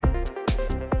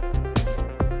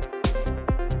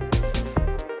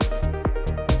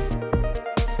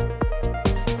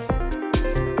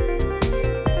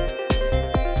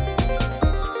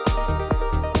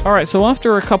All right, so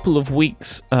after a couple of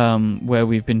weeks where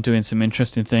we've been doing some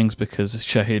interesting things because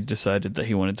Shahid decided that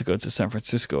he wanted to go to San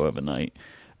Francisco overnight,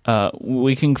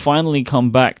 we can finally come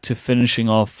back to finishing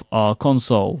off our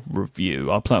console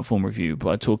review, our platform review,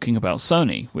 by talking about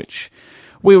Sony, which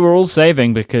we were all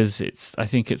saving because I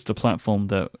think it's the platform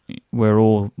that we're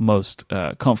all most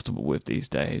comfortable with these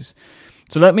days.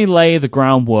 So let me lay the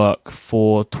groundwork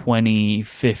for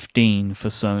 2015 for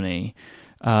Sony.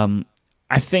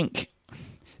 I think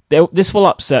this will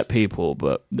upset people,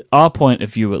 but our point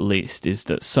of view, at least, is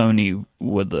that Sony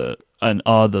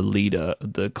are the leader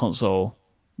of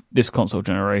this console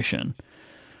generation.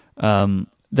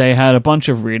 They had a bunch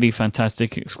of really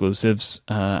fantastic exclusives,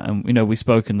 and we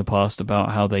spoke in the past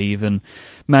about how they even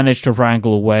managed to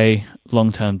wrangle away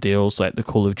long-term deals like the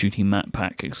Call of Duty Map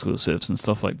Pack exclusives and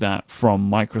stuff like that from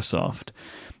Microsoft.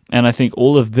 And I think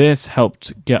all of this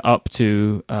helped get up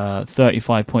to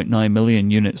 35.9 million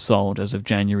units sold as of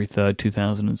January 3rd,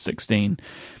 2016.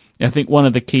 I think one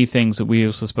of the key things that we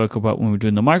also spoke about when we were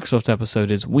doing the Microsoft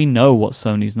episode is we know what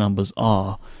Sony's numbers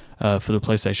are for the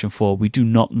PlayStation 4. We do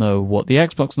not know what the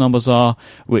Xbox numbers are,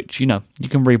 which, you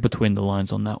can read between the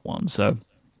lines on that one. So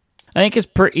I think it's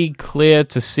pretty clear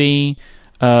to see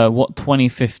what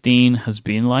 2015 has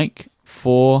been like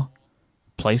for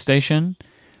PlayStation.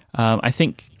 I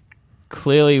think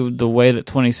clearly the way that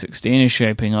 2016 is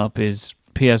shaping up is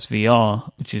PSVR,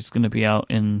 which is going to be out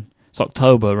it's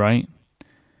October, right?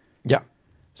 Yeah.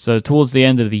 So towards the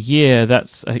end of the year,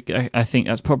 I think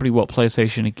that's probably what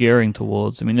PlayStation are gearing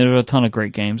towards. I mean, there are a ton of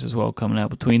great games as well coming out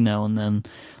between now and then,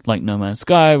 like No Man's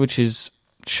Sky, which is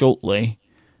shortly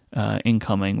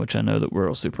incoming, which I know that we're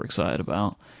all super excited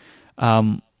about.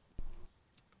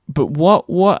 But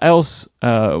what else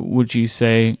would you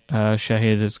say,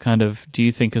 Shahid, do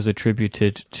you think is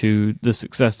attributed to the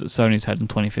success that Sony's had in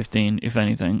 2015, if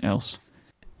anything else?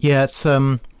 Yeah, it's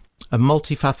a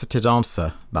multifaceted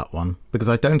answer, that one, because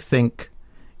I don't think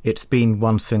it's been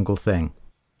one single thing.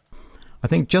 I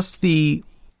think just the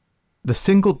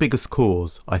single biggest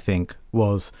cause, I think,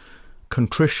 was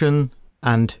contrition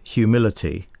and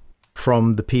humility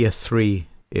from the PS3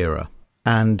 era,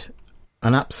 and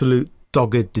an absolute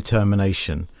dogged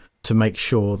determination to make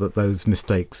sure that those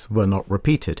mistakes were not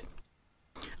repeated.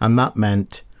 And that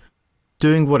meant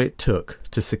doing what it took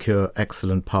to secure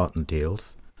excellent partner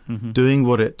deals, doing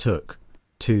what it took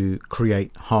to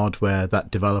create hardware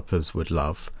that developers would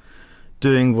love,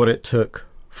 doing what it took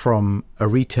from a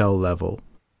retail level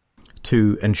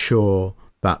to ensure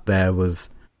that there was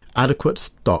adequate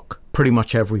stock pretty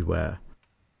much everywhere,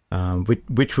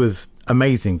 which was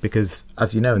amazing because,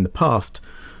 as you know, in the past,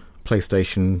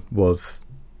 PlayStation was,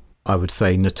 I would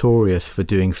say, notorious for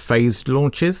doing phased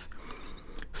launches.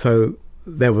 So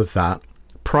there was that.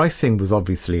 Pricing was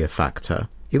obviously a factor.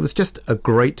 It was just a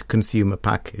great consumer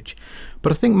package.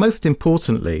 But I think most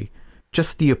importantly,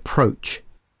 just the approach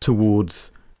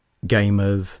towards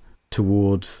gamers,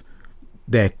 towards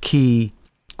their key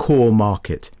core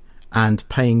market, and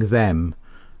paying them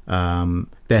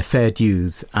their fair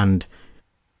dues and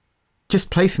just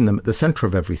placing them at the centre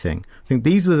of everything. I think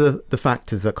these were the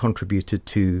factors that contributed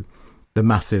to the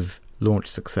massive launch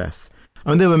success. I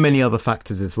mean, there were many other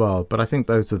factors as well, but I think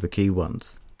those were the key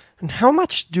ones. And how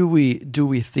much do we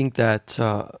think that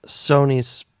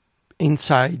Sony's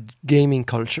inside gaming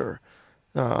culture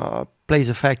plays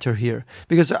a factor here?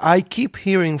 Because I keep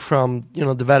hearing from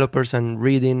developers and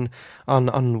reading on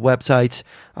websites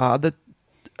that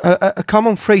a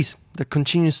common phrase that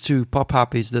continues to pop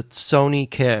up is that Sony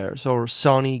cares, or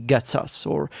Sony gets us,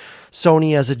 or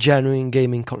Sony has a genuine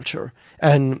gaming culture.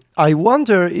 And I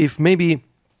wonder if maybe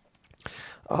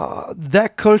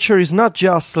that culture is not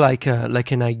just like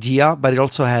an idea, but it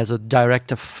also has a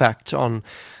direct effect on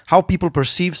how people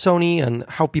perceive Sony and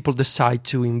how people decide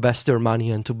to invest their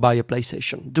money and to buy a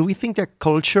PlayStation. Do we think that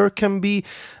culture can be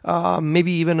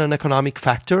maybe even an economic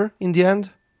factor in the end?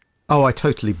 Oh, I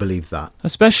totally believe that.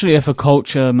 Especially if a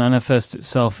culture manifests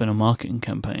itself in a marketing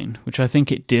campaign, which I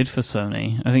think it did for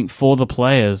Sony. I think For the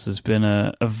Players has been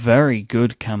a very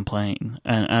good campaign,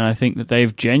 and I think that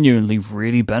they've genuinely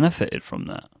really benefited from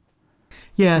that.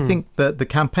 Yeah, I think that the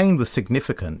campaign was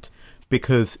significant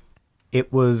because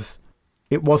it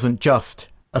wasn't just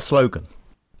a slogan.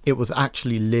 It was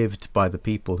actually lived by the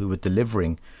people who were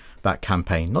delivering that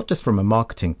campaign, not just from a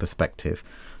marketing perspective,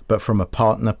 but from a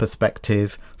partner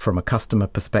perspective, from a customer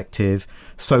perspective,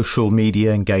 social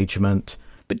media engagement.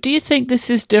 But do you think this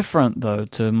is different, though,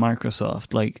 to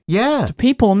Microsoft? Like, yeah, the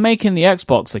people making the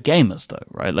Xbox are gamers, though,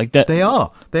 right? Like that. They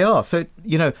are. So,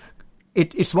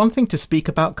 it's one thing to speak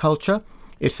about culture.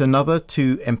 It's another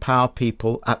to empower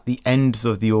people at the ends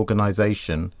of the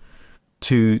organization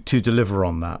to deliver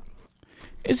on that.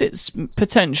 Is it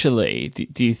potentially,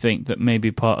 do you think that maybe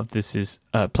part of this is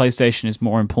PlayStation is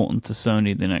more important to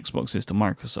Sony than Xbox is to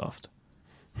Microsoft?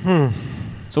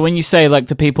 So when you say like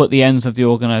the people at the ends of the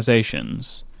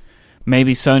organizations,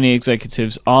 maybe Sony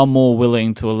executives are more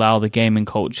willing to allow the gaming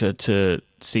culture to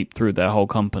seep through their whole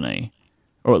company,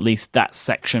 or at least that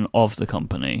section of the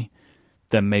company,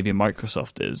 than maybe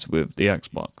Microsoft is with the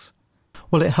Xbox.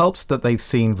 Well, it helps that they've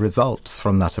seen results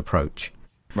from that approach.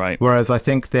 Right. Whereas I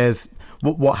think there's...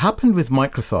 What happened with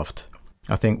Microsoft,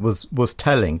 I think, was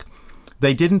telling.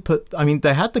 They didn't put... I mean,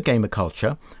 they had the gamer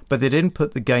culture, but they didn't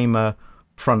put the gamer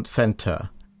front center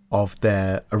of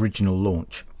their original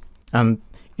launch. And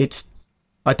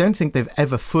I don't think they've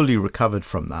ever fully recovered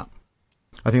from that.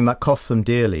 I think that cost them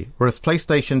dearly. Whereas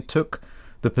PlayStation took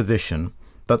the position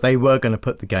that they were going to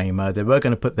put the gamer, they were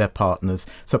going to put their partners,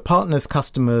 so partners,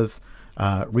 customers,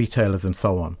 retailers, and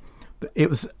so on. It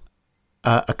was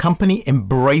a company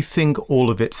embracing all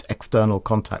of its external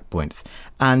contact points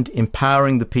and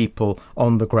empowering the people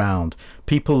on the ground.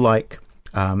 People like,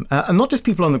 and not just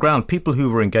people on the ground, people who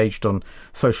were engaged on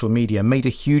social media made a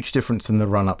huge difference in the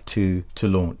run-up to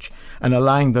launch, and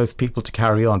allowing those people to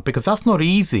carry on, because that's not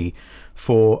easy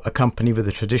for a company with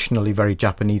a traditionally very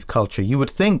Japanese culture. You would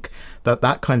think that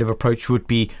that kind of approach would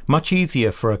be much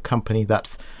easier for a company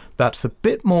that's a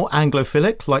bit more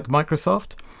Anglophilic, like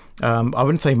Microsoft. I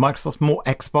wouldn't say Microsoft, more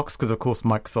Xbox, because of course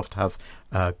Microsoft has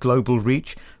global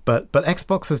reach, but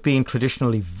Xbox has been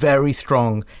traditionally very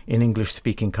strong in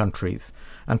English-speaking countries,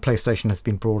 and PlayStation has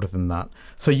been broader than that.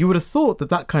 So you would have thought that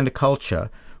that kind of culture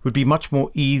would be much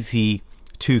more easy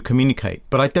to communicate,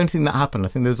 but I don't think that happened. I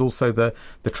think there's also the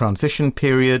transition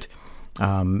period.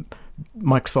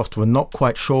 Microsoft were not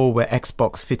quite sure where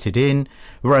Xbox fitted in.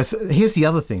 Whereas here's the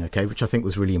other thing, okay, which I think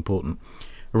was really important.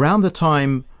 Around the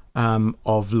time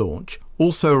of launch,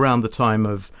 also around the time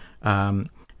of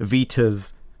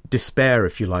Vita's despair,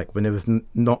 if you like, when there was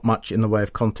not much in the way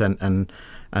of content,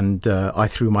 and I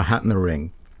threw my hat in the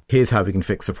ring. Here's how we can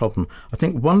fix the problem. I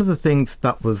think one of the things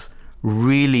that was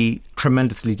really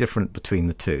tremendously different between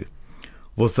the two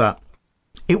was that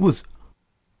it was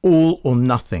all or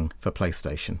nothing for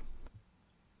PlayStation.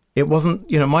 It wasn't,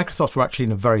 Microsoft were actually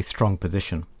in a very strong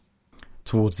position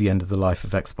towards the end of the life of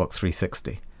Xbox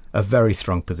 360, a very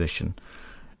strong position.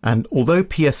 And although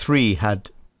PS3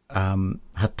 had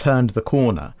turned the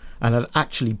corner and had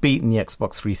actually beaten the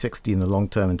Xbox 360 in the long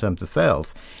term in terms of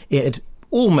sales, it had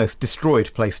almost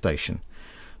destroyed PlayStation.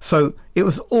 So it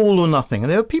was all or nothing. And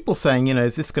there were people saying,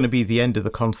 is this going to be the end of the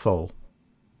console?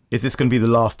 Is this going to be the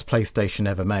last PlayStation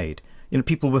ever made?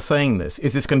 People were saying this.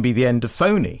 Is this going to be the end of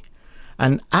Sony?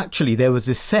 And actually there was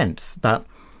this sense that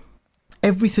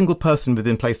every single person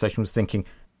within PlayStation was thinking,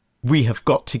 we have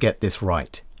got to get this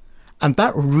right. And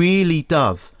that really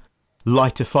does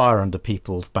light a fire under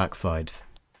people's backsides.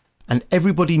 And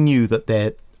everybody knew that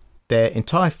their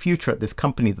entire future at this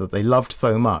company that they loved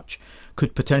so much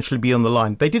could potentially be on the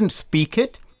line. They didn't speak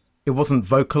it. It wasn't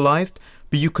vocalized,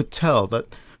 but you could tell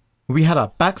that we had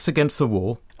our backs against the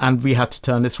wall and we had to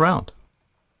turn this round.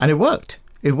 And it worked.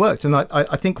 It worked. And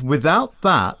I think without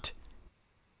that,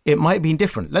 it might have been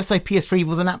different. Let's say PS3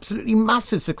 was an absolutely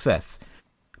massive success.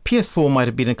 PS4 might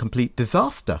have been a complete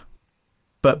disaster.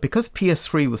 But because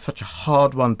PS3 was such a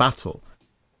hard-won battle,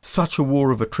 such a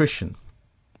war of attrition,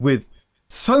 with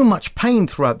so much pain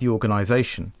throughout the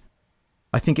organization,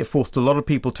 I think it forced a lot of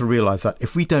people to realize that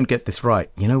if we don't get this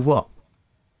right, you know what?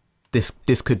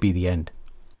 This could be the end.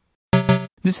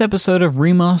 This episode of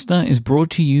Remaster is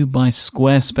brought to you by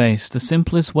Squarespace, the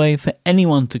simplest way for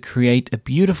anyone to create a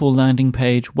beautiful landing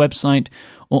page, website,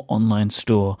 or online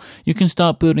store. You can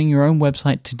start building your own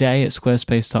website today at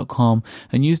squarespace.com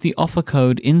and use the offer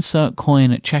code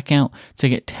INSERTCOIN at checkout to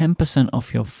get 10%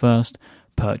 off your first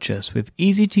purchase. With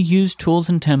easy-to-use tools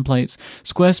and templates,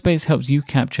 Squarespace helps you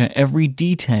capture every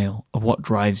detail of what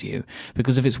drives you,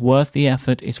 because if it's worth the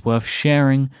effort, it's worth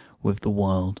sharing with the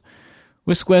world.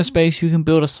 With Squarespace, you can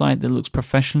build a site that looks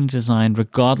professionally designed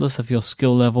regardless of your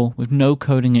skill level, with no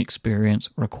coding experience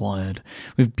required.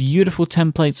 With beautiful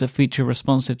templates that feature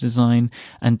responsive design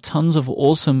and tons of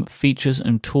awesome features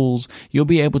and tools, you'll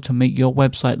be able to make your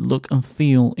website look and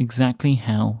feel exactly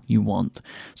how you want.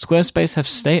 Squarespace have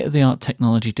state-of-the-art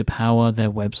technology to power their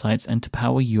websites and to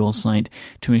power your site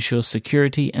to ensure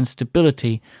security and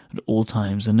stability at all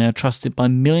times, and they are trusted by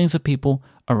millions of people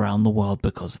around the world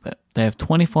because of it. They have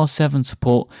 24/7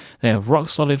 support, they have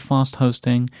rock-solid fast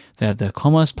hosting, they have their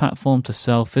commerce platform to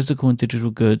sell physical and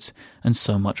digital goods, and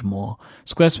so much more.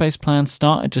 Squarespace plans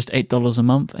start at just $8 a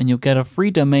month, and you'll get a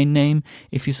free domain name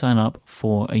if you sign up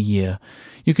for a year.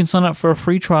 You can sign up for a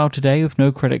free trial today with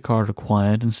no credit card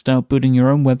required and start building your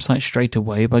own website straight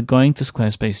away by going to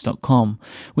squarespace.com.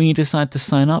 When you decide to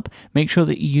sign up, make sure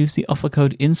that you use the offer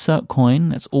code INSERTCOIN,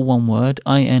 that's all one word,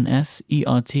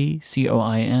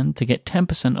 INSERTCOIN, to get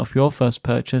 10% off your first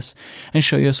purchase and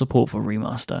show your support for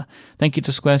Remaster. Thank you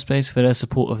to Squarespace for their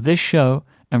support of this show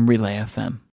and Relay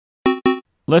FM.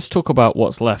 Let's talk about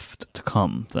what's left to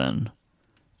come then.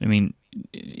 I mean,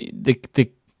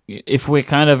 if we're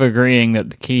kind of agreeing that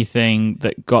the key thing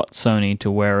that got Sony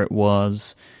to where it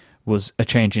was a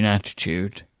change in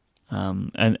attitude,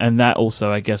 and that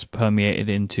also, I guess, permeated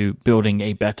into building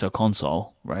a better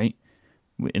console, right?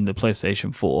 In the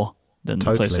PlayStation 4 than the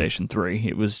PlayStation 3.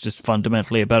 It was just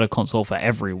fundamentally a better console for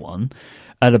everyone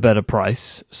at a better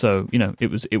price. So,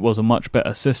 it was a much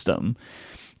better system.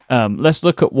 Let's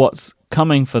look at what's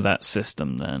coming for that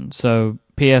system then. So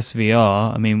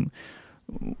PSVR, I mean,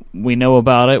 we know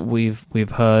about it. We've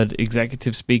heard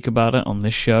executives speak about it on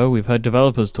this show. We've heard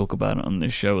developers talk about it on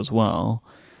this show as well.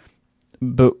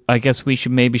 But I guess we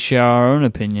should maybe share our own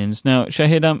opinions. Now,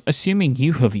 Shahid, I'm assuming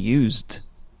you have used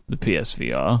the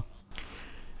PSVR.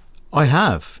 I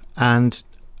have. And,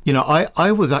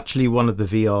 I was actually one of the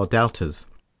VR doubters.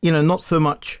 Not so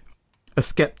much a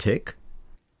skeptic,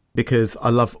 because I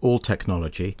love all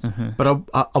technology. But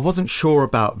I wasn't sure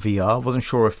about VR. I wasn't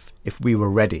sure if we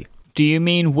were ready. Do you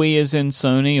mean we as in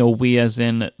Sony or we as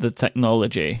in the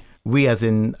technology? We as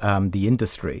in the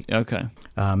industry. Okay.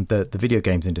 The video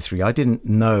games industry. I didn't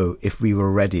know if we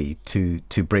were ready to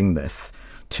bring this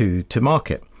to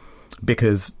market,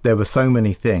 because there were so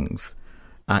many things,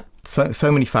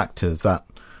 so many factors that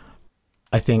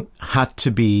I think had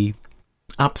to be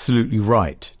absolutely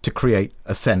right to create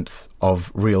a sense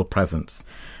of real presence.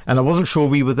 And I wasn't sure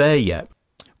we were there yet.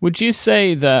 Would you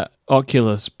say that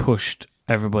Oculus pushed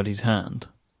everybody's hand?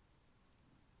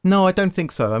 No, I don't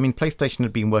think so. I mean, PlayStation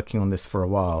had been working on this for a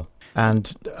while,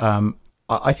 and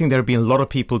I think there have been a lot of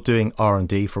people doing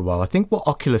R&D for a while. I think what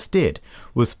Oculus did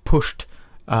was pushed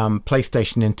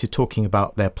PlayStation into talking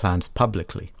about their plans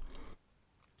publicly.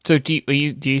 So do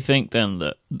you think then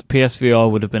that the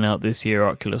PSVR would have been out this year,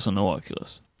 Oculus or no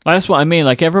Oculus? That's what I mean.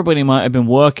 Like, everybody might have been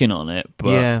working on it, but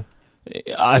yeah.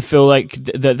 I feel like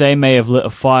that they may have lit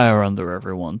a fire under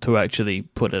everyone to actually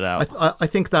put it out. I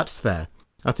think that's fair.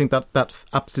 I think that's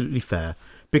absolutely fair,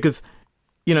 because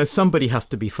somebody has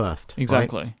to be first.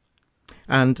 Exactly. Right?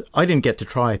 And I didn't get to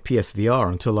try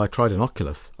PSVR until I tried an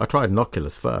Oculus. I tried an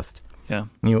Oculus first. Yeah.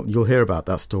 You'll hear about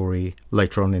that story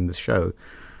later on in the show.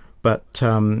 But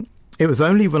it was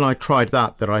only when I tried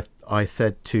that I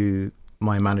said to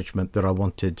my management that I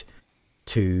wanted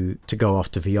to go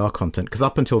after VR content, because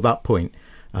up until that point,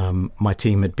 my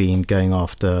team had been going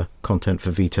after content for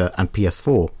Vita and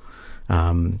PS4.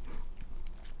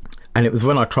 And it was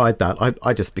when I tried that,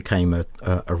 I just became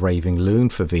a raving loon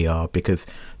for VR, because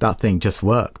that thing just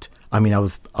worked. I mean, I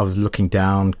was looking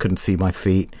down, couldn't see my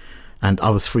feet, and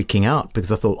I was freaking out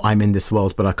because I thought, I'm in this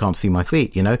world, but I can't see my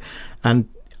feet, And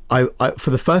I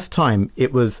for the first time,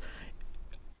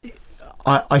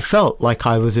 I felt like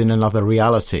I was in another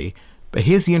reality. But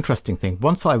here's the interesting thing.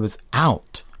 Once I was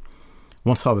out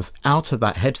of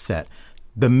that headset,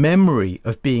 the memory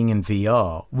of being in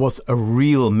VR was a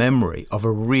real memory of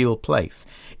a real place.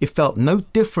 It felt no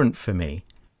different for me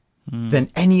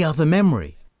than any other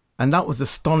memory. And that was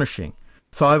astonishing.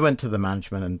 So I went to the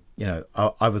management and,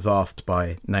 I was asked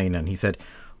by Naina, and he said,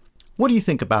 what do you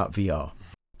think about VR?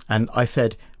 And I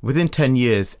said, within 10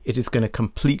 years, it is going to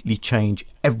completely change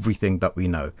everything that we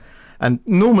know. And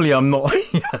normally I'm not,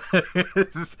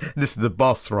 this is the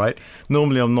boss, right?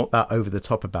 Normally I'm not that over the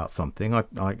top about something. I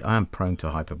am prone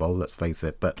to hyperbole, let's face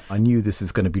it. But I knew this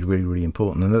is going to be really, really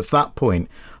important. And at that point,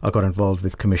 I got involved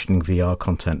with commissioning VR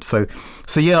content. So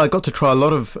yeah, I got to try a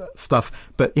lot of stuff.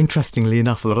 But interestingly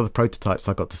enough, a lot of the prototypes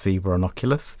I got to see were on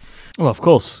Oculus. Well, of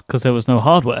course, because there was no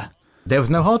hardware. There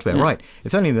was no hardware, right.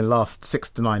 It's only in the last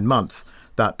 6 to 9 months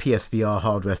that PSVR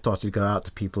hardware started to go out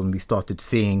to people, and we started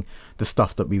seeing the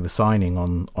stuff that we were signing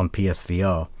on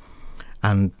PSVR.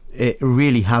 And it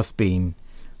really has been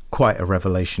quite a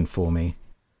revelation for me.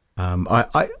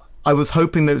 I was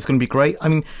hoping that it was going to be great. I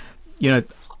mean,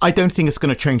 I don't think it's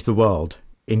going to change the world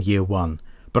in year one,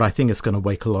 but I think it's going to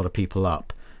wake a lot of people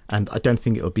up. And I don't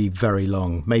think it'll be very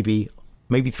long, maybe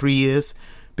 3 years,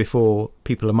 before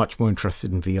people are much more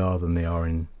interested in VR than they are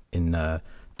in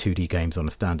 2D games on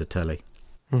a standard telly.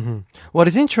 Mm-hmm. What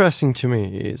is interesting to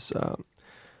me is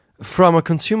from a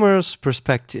consumer's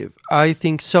perspective, I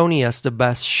think Sony has the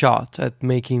best shot at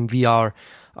making VR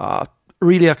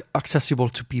really accessible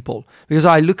to people. Because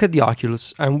I look at the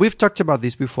Oculus, and we've talked about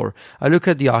this before. I look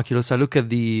at the Oculus, I look at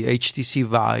the HTC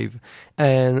Vive,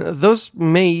 and those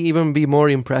may even be more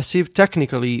impressive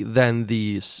technically than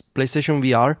the PlayStation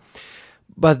VR.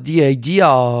 But the idea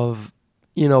of,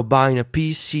 buying a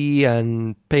PC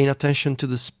and paying attention to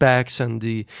the specs and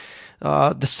the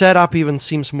setup even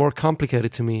seems more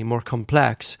complicated to me, more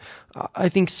complex. I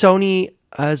think Sony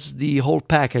has the whole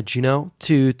package,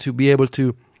 to be able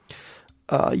to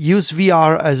use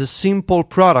VR as a simple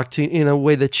product in a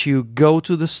way that you go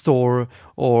to the store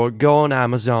or go on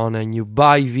Amazon and you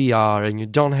buy VR and you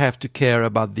don't have to care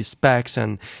about the specs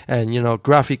and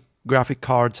graphic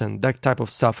cards and that type of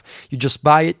stuff. You just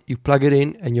buy it, you plug it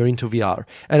in, and you're into VR.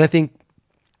 And I think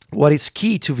what is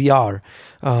key to VR,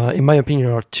 in my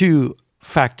opinion, are two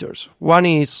factors. One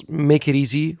is make it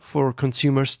easy for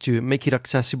consumers, to make it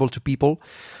accessible to people.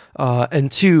 And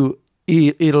two,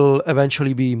 it'll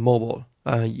eventually be mobile.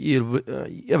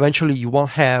 Eventually you won't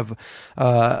have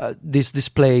this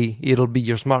display, it'll be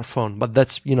your smartphone, but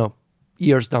that's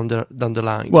years down the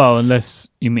line. Well, unless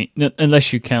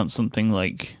you count something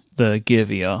like the Gear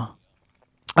VR.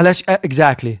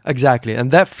 Exactly,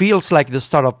 and that feels like the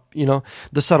start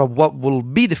of what will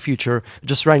be the future.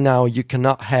 Just right now, you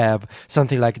cannot have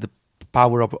something like the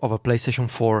power of a PlayStation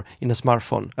 4 in a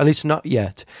smartphone, at least not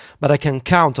yet. But I can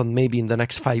count on maybe in the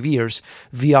next 5 years,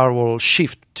 VR will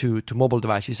shift to mobile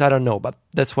devices. I don't know, but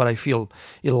that's what I feel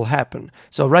it'll happen.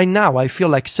 So right now, I feel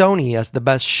like Sony has the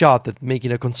best shot at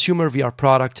making a consumer VR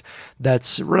product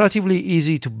that's relatively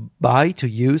easy to buy, to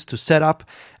use, to set up,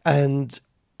 and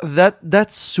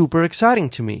that's super exciting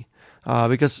to me.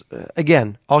 Because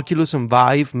again, Oculus and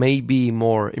Vive may be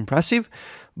more impressive,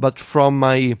 but from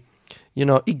my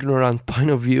ignorant point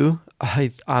of view, I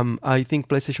think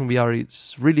PlayStation VR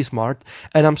is really smart,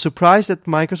 and I'm surprised that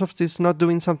Microsoft is not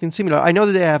doing something similar. I know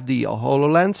that they have the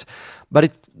HoloLens, but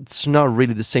it's not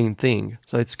really the same thing,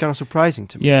 so it's kind of surprising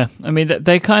to me. Yeah, I mean,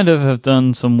 they kind of have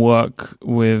done some work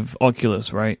with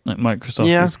Oculus, right? Like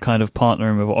Microsoft is kind of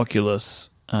partnering with Oculus,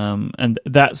 and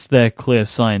that's their clear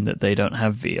sign that they don't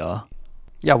have VR.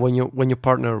 Yeah, when you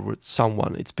partner with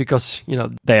someone, it's because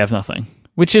they have nothing.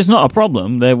 Which is not a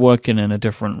problem. They're working in a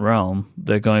different realm.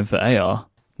 They're going for AR.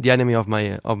 The enemy of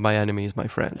my enemy is my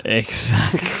friend.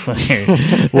 Exactly.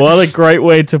 What a great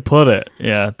way to put it.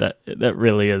 Yeah, that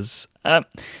really is.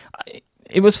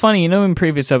 It was funny, in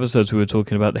previous episodes we were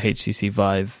talking about the HTC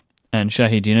Vive, and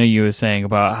Shahid, you were saying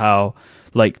about how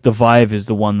like the Vive is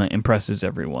the one that impresses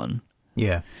everyone.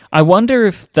 Yeah. I wonder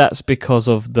if that's because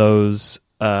of those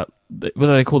what do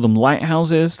they call them?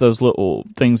 Lighthouses, those little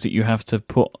things that you have to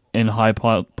put in high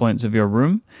points of your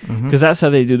room, because that's how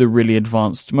they do the really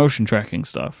advanced motion tracking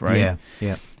stuff, right?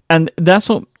 Yeah. And that's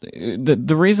what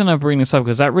the reason I bring this up,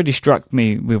 because that really struck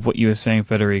me with what you were saying,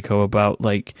 Federico, about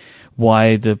like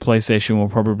why the PlayStation will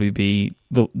probably be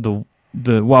the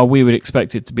while we would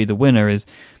expect it to be the winner, is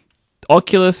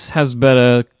Oculus has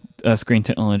better screen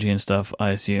technology and stuff,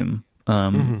 I assume.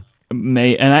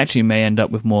 May end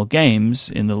up with more games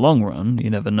in the long run. You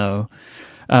never know.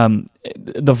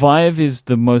 The Vive is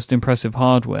the most impressive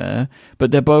hardware,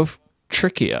 but they're both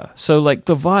trickier. So like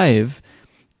the Vive,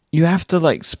 you have to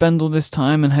like spend all this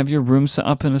time and have your room set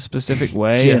up in a specific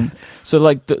way. Yeah. And so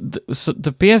like the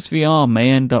PSVR may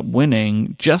end up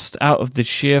winning just out of the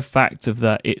sheer fact of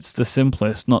that it's the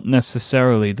simplest, not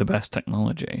necessarily the best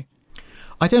technology.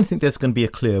 I don't think there's going to be a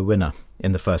clear winner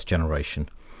in the first generation.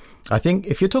 I think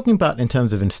if you're talking about in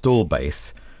terms of install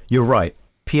base, you're right.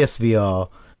 PSVR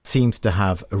seems to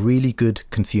have a really good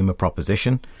consumer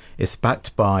proposition. It's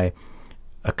backed by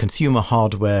a consumer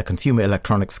hardware, consumer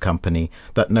electronics company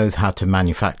that knows how to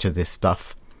manufacture this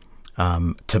stuff,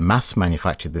 to mass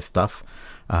manufacture this stuff,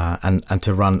 and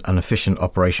to run an efficient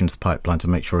operations pipeline to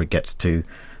make sure it gets to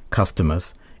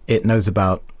customers. It knows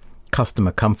about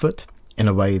customer comfort in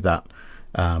a way that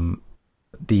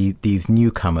these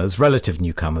newcomers, relative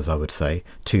newcomers, I would say,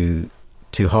 to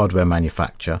hardware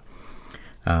manufacture,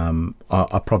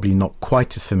 are probably not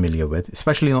quite as familiar with,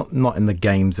 especially not in the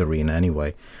games arena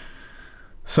anyway.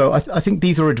 So I think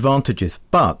these are advantages,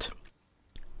 but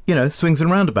swings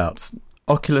and roundabouts.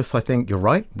 Oculus, I think you're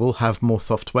right, will have more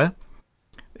software.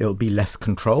 It'll be less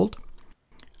controlled,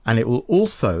 and it will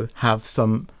also have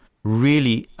some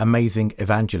really amazing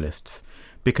evangelists.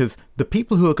 Because the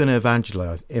people who are going to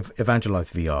evangelize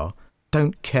VR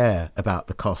don't care about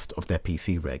the cost of their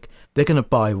PC rig. They're going to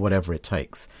buy whatever it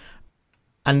takes.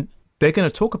 And they're going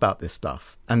to talk about this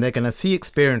stuff. And they're going to see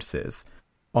experiences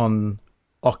on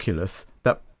Oculus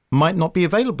that might not be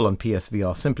available on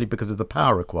PSVR simply because of the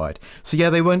power required. So yeah,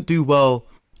 they won't do well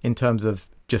in terms of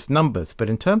just numbers, but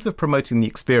in terms of promoting the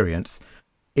experience,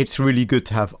 it's really good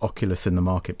to have Oculus in the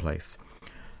marketplace.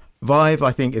 Vive,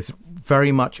 I think, is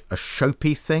very much a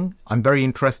showpiece thing. I'm very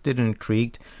interested and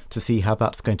intrigued to see how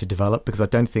that's going to develop, because I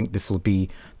don't think this will be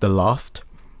the last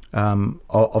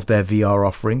of their VR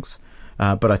offerings.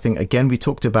 But I think, again, we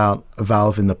talked about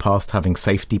Valve in the past having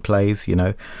safety plays,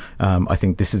 I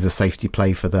think this is a safety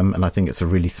play for them, and I think it's a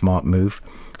really smart move.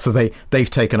 So they've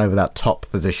taken over that top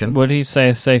position. What do you say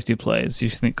are safety plays? You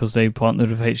think because they partnered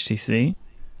with HTC?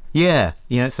 Yeah,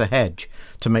 it's a hedge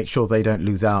to make sure they don't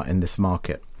lose out in this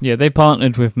market. Yeah, they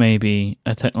partnered with maybe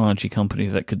a technology company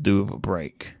that could do with a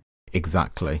break.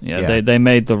 Exactly. Yeah. They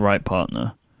made the right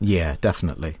partner. Yeah,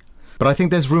 definitely. But I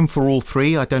think there's room for all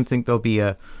three. I don't think there'll be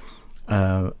an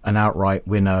outright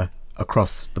winner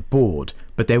across the board,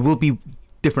 but there will be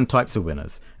different types of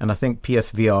winners. And I think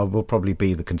PSVR will probably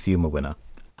be the consumer winner.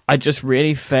 I just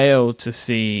really fail to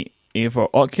see either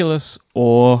Oculus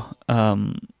or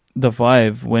the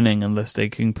Vive winning unless they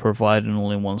can provide an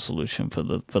all-in-one solution for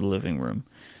the living room.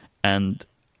 And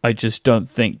I just don't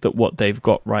think that what they've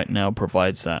got right now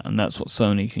provides that, and that's what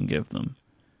Sony can give them.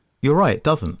 You're right, it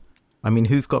doesn't. I mean,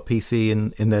 who's got PC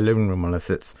in their living room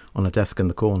unless it's on a desk in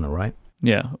the corner, right?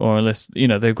 Yeah, or unless,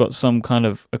 they've got some kind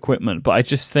of equipment. But I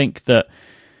just think that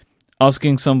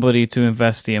asking somebody to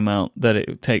invest the amount that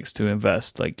it takes to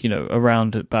invest,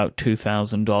 around about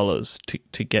 $2,000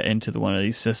 to get into one of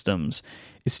these systems,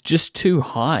 it's just too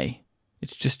high.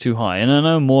 It's just too high. And I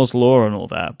know Moore's Law and all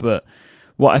that, but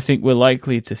what I think we're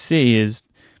likely to see is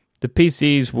the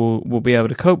PCs will be able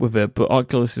to cope with it, but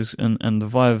Oculus and the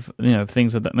Vive,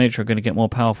 things of that nature are going to get more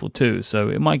powerful too. So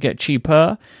it might get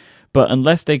cheaper, but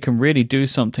unless they can really do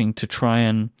something to try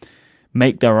and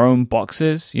make their own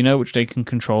boxes, which they can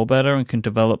control better and can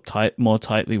develop more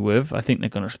tightly with,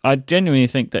 I genuinely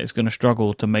think that it's going to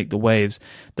struggle to make the waves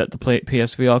that the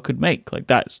PSVR could make.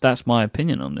 That's my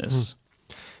opinion on this.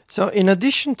 So in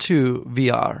addition to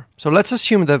VR, so let's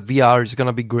assume that VR is going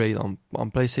to be great on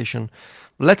PlayStation.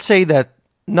 Let's say that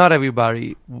not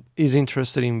everybody is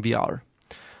interested in VR.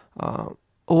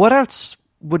 What else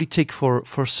would it take for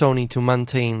Sony to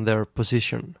maintain their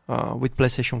position with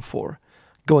PlayStation 4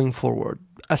 going forward,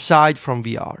 aside from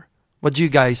VR? What do you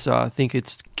guys think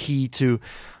it's key to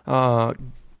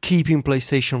keeping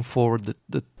PlayStation 4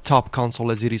 the top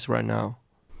console as it is right now?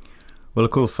 Well,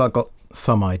 of course, I've got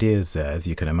some ideas there, as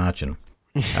you can imagine.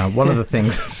 One of the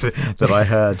things that I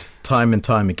heard time and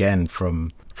time again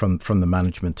from the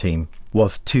management team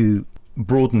was to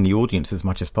broaden the audience as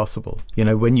much as possible.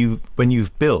 When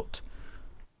you've built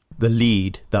the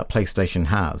lead that PlayStation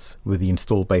has with the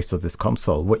install base of this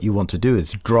console, what you want to do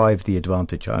is drive the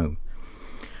advantage home.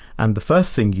 And the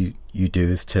first thing you do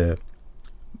is to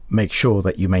make sure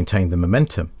that you maintain the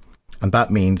momentum. And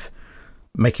that means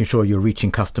making sure you're reaching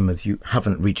customers you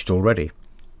haven't reached already.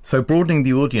 So broadening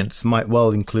the audience might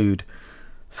well include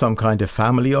some kind of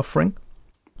family offering.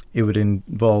 It would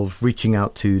involve reaching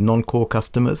out to non-core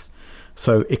customers.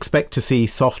 So expect to see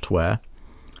software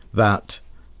that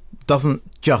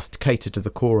doesn't just cater to the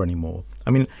core anymore.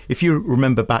 I mean, if you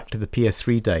remember back to the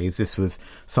PS3 days, this was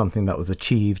something that was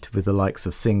achieved with the likes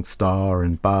of SingStar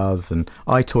and Buzz and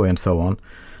iToy and so on.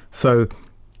 So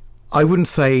I wouldn't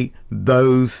say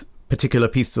those particular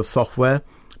pieces of software,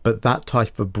 but that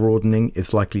type of broadening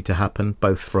is likely to happen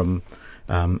both from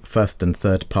first and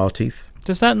third parties.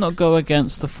 Does that not go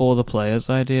against the for the players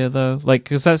idea though?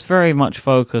 Because that's very much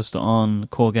focused on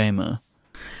core gamer.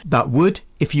 That would,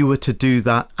 if you were to do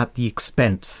that at the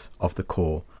expense of the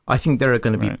core. I think there are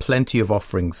going to be plenty of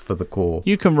offerings for the core.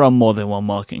 You can run more than one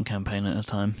marketing campaign at a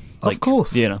time. Of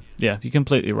course. Yeah, you're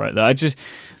completely right there.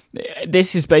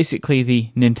 This is basically the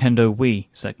Nintendo Wii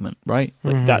segment, right?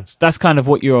 That's kind of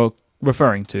what you're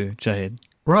referring to, Shahid.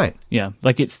 Right. Yeah,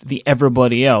 it's the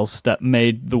everybody else that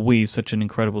made the Wii such an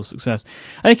incredible success.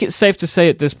 I think it's safe to say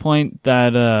at this point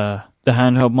that the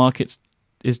handheld market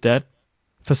is dead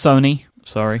for Sony.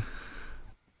 Sorry.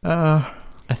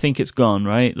 I think it's gone,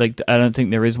 right? I don't think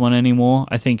there is one anymore.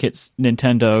 I think it's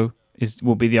Nintendo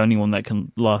will be the only one that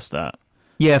can last that.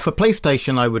 Yeah, for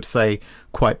PlayStation, I would say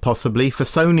quite possibly. For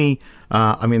Sony,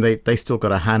 they still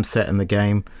got a handset in the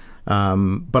game,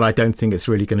 but I don't think it's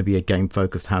really going to be a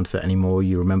game-focused handset anymore.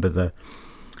 You remember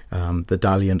the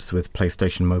dalliance with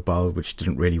PlayStation Mobile, which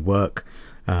didn't really work.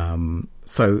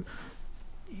 So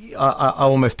I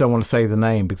almost don't want to say the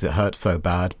name because it hurts so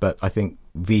bad, but I think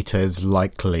Vita is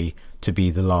likely to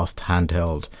be the last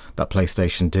handheld that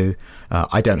PlayStation do.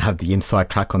 I don't have the inside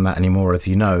track on that anymore, as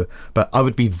you know, but I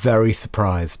would be very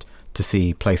surprised to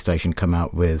see PlayStation come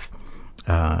out with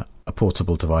a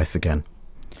portable device again.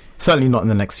 Certainly not in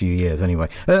the next few years, anyway.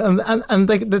 And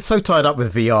they're so tied up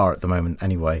with VR at the moment,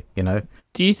 anyway. You know.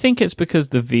 Do you think it's because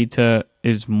the Vita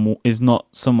is not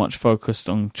so much focused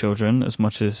on children as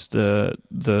much as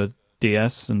the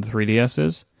DS and 3DS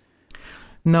is?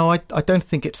 No, I don't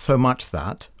think it's so much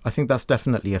that. I think that's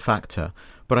definitely a factor.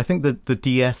 But I think that the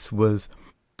DS was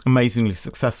amazingly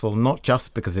successful, not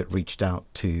just because it reached out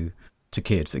to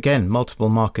kids. Again, multiple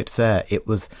markets there. It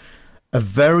was a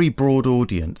very broad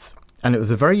audience, and it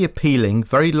was a very appealing,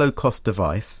 very low-cost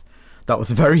device that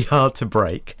was very hard to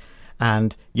break.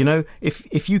 And, you know,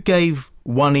 if you gave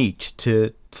one each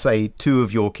to, say, two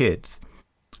of your kids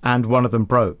and one of them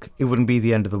broke, it wouldn't be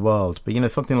the end of the world. But, you know,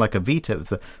 something like a Vita, it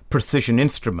was a precision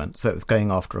instrument, so it was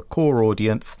going after a core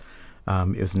audience.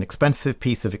 It was an expensive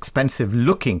piece of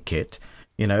expensive-looking kit,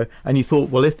 you know, and you thought,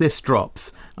 well, if this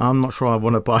drops, I'm not sure I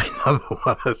want to buy another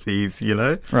one of these, you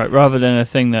know? Right, rather than a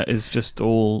thing that is just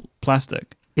all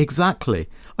plastic. Exactly.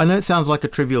 I know it sounds like a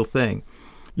trivial thing.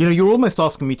 You know, you're almost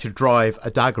asking me to drive a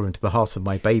dagger into the heart of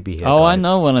my baby here, Oh, guys. I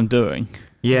know what I'm doing.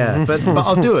 Yeah, but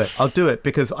I'll do it. I'll do it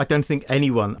because I don't think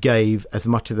anyone gave as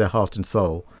much of their heart and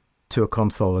soul to a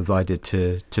console as I did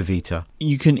to Vita.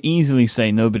 You can easily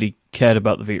say nobody cared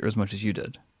about the Vita as much as you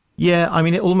did. Yeah, I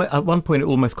mean, at one point it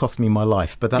almost cost me my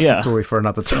life, but that's a story for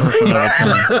another time.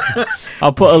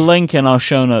 I'll put a link in our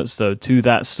show notes, though, to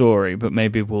that story, but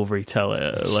maybe we'll retell it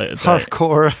at a later date.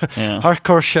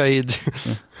 Hardcore shade.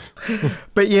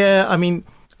 But yeah, I mean,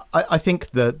 I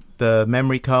think that the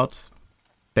memory cards,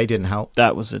 they didn't help.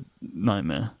 That was a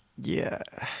nightmare. Yeah.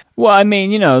 Well, I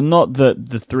mean, you know, not that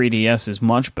the 3DS is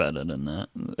much better than that.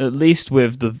 At least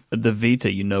with the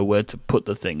Vita, you know where to put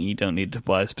the thing. You don't need to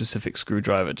buy a specific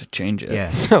screwdriver to change it.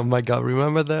 Yeah. Oh my God,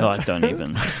 remember that? Oh, I don't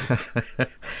even. But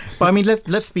I mean,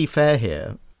 let's be fair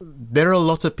here. There are a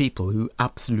lot of people who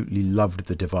absolutely loved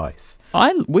the device.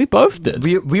 We both did.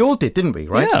 We all did, didn't we?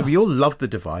 Right? Yeah. So we all loved the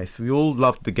device. We all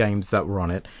loved the games that were on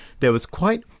it. There was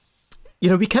quite... You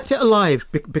know, we kept it alive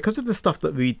because of the stuff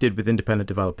that we did with independent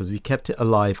developers. We kept it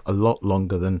alive a lot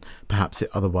longer than perhaps it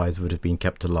otherwise would have been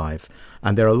kept alive.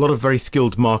 And there are a lot of very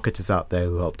skilled marketers out there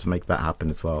who helped to make that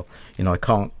happen as well. You know, I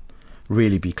can't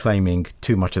really be claiming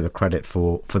too much of the credit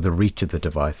for the reach of the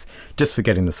device, just for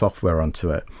getting the software onto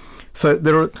it. So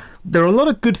there are a lot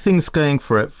of good things going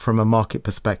for it from a market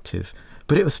perspective,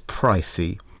 but it was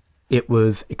pricey. It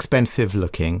was expensive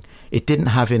looking. It didn't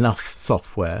have enough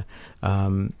software.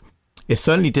 It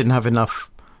certainly didn't have enough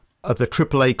of the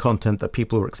AAA content that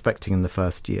people were expecting in the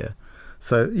first year.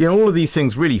 So, you know, all of these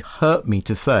things really hurt me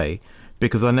to say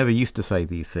because I never used to say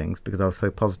these things because I was so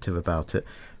positive about it.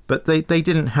 But they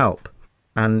didn't help.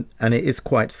 And it is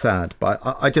quite sad. But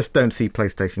I just don't see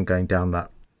PlayStation going down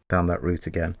that route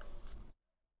again.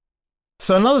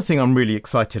 So another thing I'm really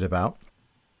excited about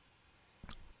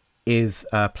is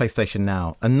PlayStation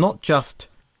Now. And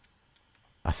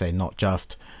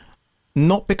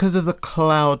not because of the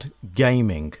cloud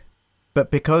gaming,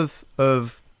 but because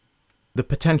of the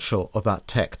potential of that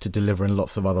tech to deliver in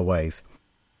lots of other ways.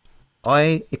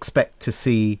 I expect to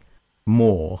see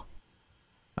more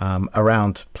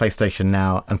around PlayStation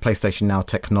Now and PlayStation Now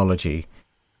technology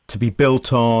to be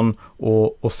built on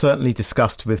or certainly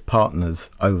discussed with partners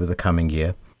over the coming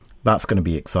year. That's going to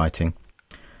be exciting.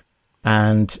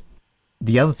 And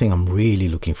the other thing I'm really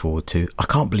looking forward to, I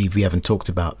can't believe we haven't talked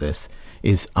about this,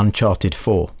 is Uncharted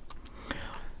 4.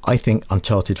 I think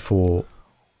Uncharted 4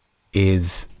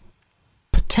 is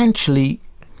potentially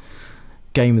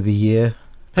Game of the Year.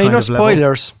 Hey, no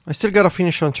spoilers. I still gotta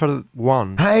finish Uncharted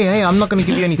 1. Hey, I'm not going to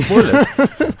give you any spoilers.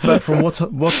 But from what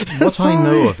I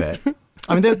know of it,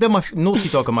 I mean, they're my Naughty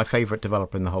Dog are my favourite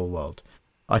developer in the whole world.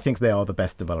 I think they are the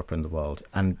best developer in the world,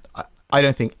 and I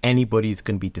don't think anybody's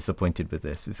going to be disappointed with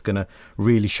this. It's going to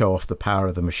really show off the power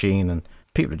of the machine, and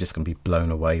people are just going to be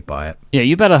blown away by it. Yeah,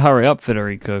 you better hurry up,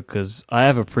 Federico, because I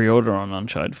have a pre-order on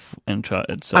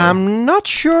Uncharted. So I'm not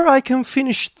sure I can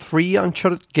finish 3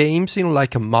 Uncharted games in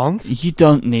like a month. You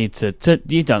don't need to.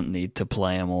 You don't need to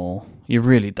play them all. You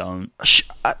really don't.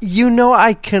 You know,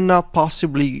 I cannot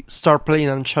possibly start playing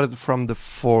Uncharted from the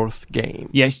 4th game.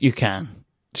 Yes, you can.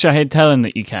 Shahid, tell him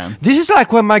that you can. This is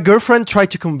like when my girlfriend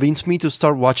tried to convince me to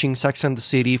start watching Sex and the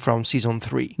City from season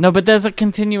 3. No, but there's a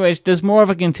continuation. There's more of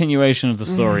a continuation of the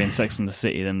story in Sex and the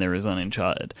City than there is on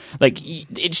Uncharted. Like,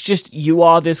 it's just, you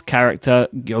are this character,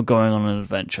 you're going on an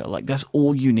adventure. Like, that's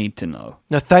all you need to know.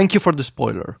 Now, thank you for the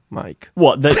spoiler, Mike.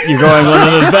 What, that you're going on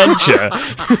an adventure?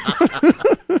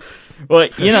 Well,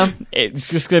 you know, it's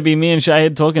just going to be me and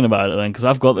Shahid talking about it then, because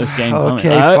I've got this game coming.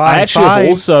 Okay, I actually have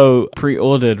also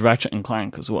pre-ordered Ratchet and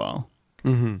Clank as well,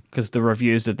 because the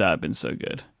reviews of that have been so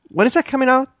good. When is that coming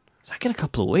out? It's like in a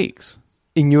couple of weeks.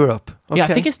 In Europe. Okay. Yeah, I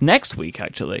think it's next week,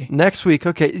 actually. Next week.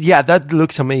 Okay. Yeah, that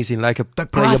looks amazing. Like a The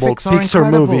playable graphics are Pixar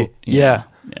incredible. movie. Yeah.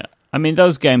 Yeah. I mean,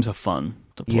 those games are fun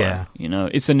to play. Yeah. You know,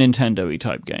 it's a Nintendo-y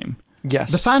type game.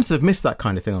 Yes. The fans have missed that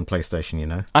kind of thing on PlayStation, you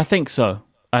know. I think so.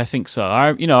 I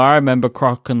remember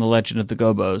Croc and the Legend of the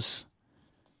Gobos.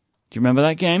 Do you remember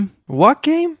that game? What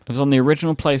game? It was on the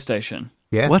original PlayStation.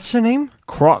 Yeah. What's the name?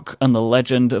 Croc and the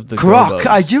Legend of the Croc. Gobos.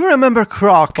 I do remember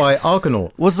Croc. By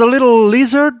Argonaut. Was the little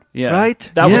lizard, Yeah. right?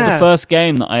 That was Yeah. the first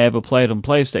game that I ever played on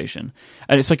PlayStation.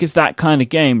 And it's that kind of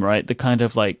game, right? The kind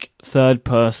of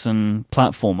third-person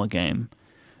platformer game.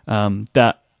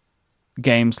 That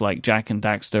games like Jak and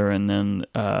Daxter and then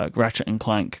Ratchet and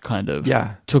Clank kind of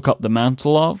took up the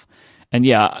mantle of. And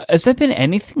yeah, has there been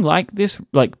anything like this,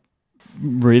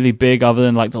 really big other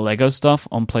than the Lego stuff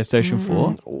on PlayStation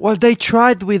 4? Well, they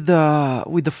tried with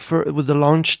the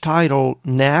launch title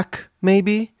Knack,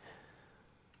 maybe.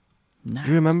 Knack.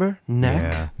 Do you remember Knack?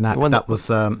 Yeah. Knack, When- that was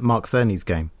Mark Cerny's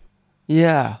game.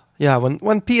 Yeah.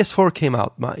 When PS4 came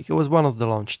out, Mike, it was one of the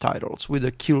launch titles with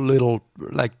a cute little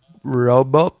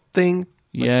robot thing.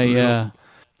 Yeah.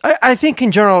 I think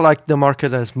in general, the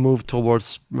market has moved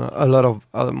towards a lot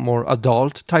of more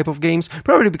adult type of games,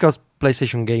 probably because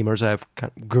PlayStation gamers have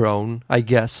grown, I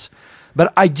guess.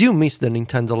 But I do miss the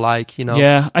Nintendo-like, you know.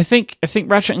 Yeah, I think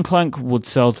Ratchet and Clank would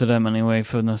sell to them anyway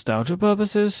for nostalgia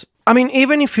purposes. I mean,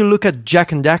 even if you look at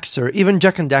Jak and Daxter, even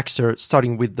Jak and Daxter,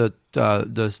 starting with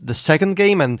the second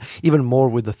game and even more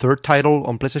with the third title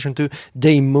on PlayStation 2,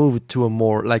 they moved to a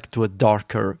more to a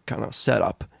darker kind of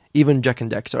setup. Even Jak and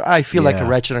Daxter, I feel like a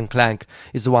Ratchet and Clank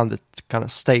is the one that kind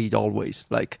of stayed always.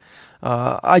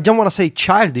 I don't want to say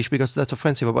childish because that's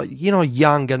offensive, but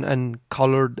young and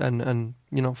colored and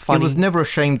funny. It was never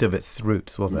ashamed of its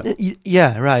roots, was it?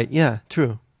 Yeah, right. Yeah,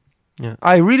 true. Yeah,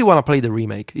 I really want to play the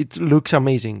remake. It looks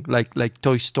amazing, like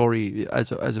Toy Story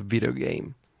as a video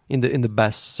game in the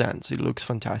best sense. It looks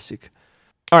fantastic.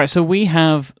 All right, so we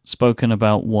have spoken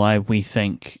about why we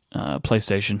think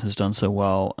PlayStation has done so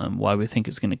well and why we think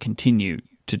it's going to continue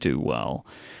to do well.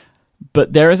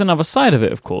 But there is another side of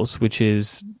it, of course, which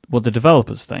is what the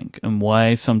developers think and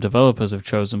why some developers have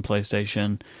chosen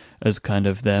PlayStation as kind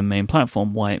of their main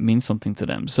platform, why it means something to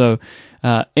them. So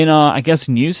in our, I guess,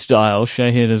 new style,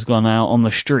 Shahid has gone out on the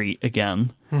street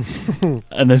again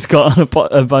and has got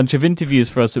a bunch of interviews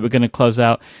for us that we're going to close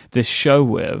out this show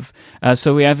with.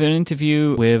 So we have an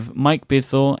interview with Mike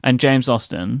Bithell and James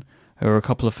Austin, who are a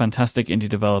couple of fantastic indie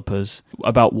developers,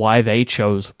 about why they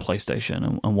chose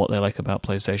PlayStation and what they like about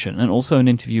PlayStation. And also an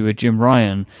interview with Jim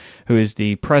Ryan, who is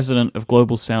the president of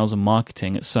global sales and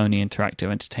marketing at Sony Interactive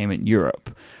Entertainment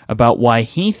Europe, about why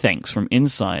he thinks from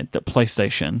inside that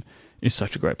PlayStation is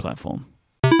such a great platform.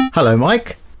 Hello,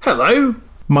 Mike. Hello.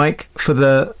 Mike, for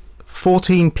the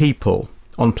 14 people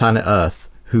on planet Earth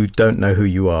who don't know who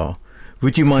you are,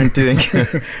 would you mind doing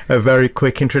a very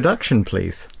quick introduction,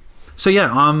 please? So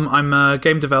yeah, I'm a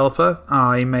game developer.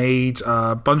 I made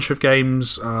a bunch of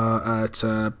games at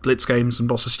Blitz Games and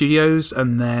Bossa Studios,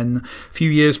 and then a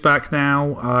few years back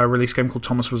now, I released a game called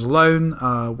Thomas Was Alone,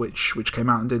 which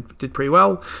came out and did pretty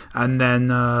well. And then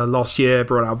last year,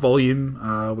 brought out Volume,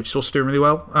 which is also doing really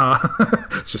well.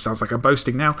 It just sounds like I'm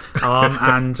boasting now.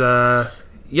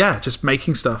 Yeah, just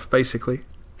making stuff basically.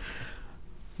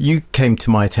 You came to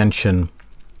my attention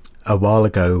a while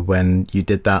ago when you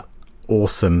did that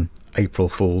awesome April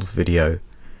Fool's video,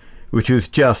 which was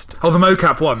just the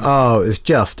mocap one. It was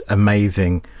just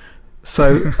amazing.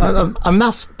 So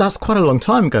that's quite a long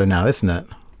time ago now, isn't it?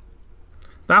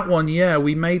 That one, yeah,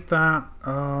 we made that.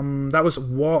 That was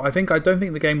what I don't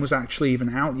think the game was actually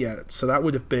even out yet. So that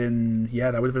would have been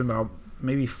about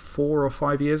maybe 4 or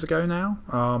 5 years ago now.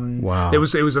 Wow. It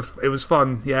was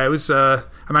fun. Yeah, it was. I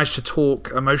managed to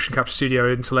talk a motion capture studio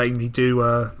into letting me do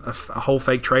a whole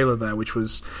fake trailer there, which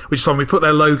was fun. We put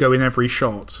their logo in every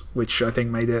shot, which I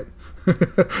think made it.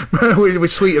 We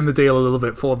sweetened the deal a little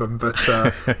bit for them, but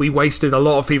we wasted a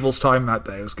lot of people's time that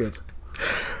day. It was good.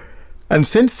 And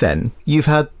since then, you've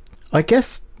had, I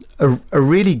guess, a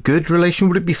really good relation.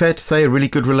 Would it be fair to say a really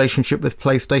good relationship with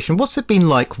PlayStation? What's it been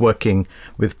like working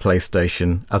with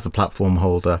PlayStation as a platform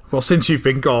holder? Well, since you've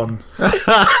been gone,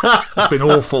 it's been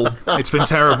awful. It's been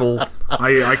terrible.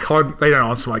 I can't. They don't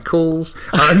answer my calls.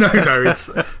 No.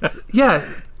 It's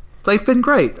they've been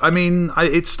great. I mean,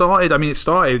 it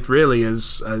started really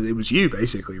as it was you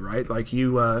basically, right? Like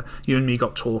you and me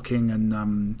got talking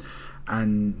and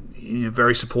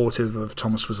very supportive of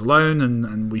Thomas Was Alone,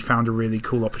 and we found a really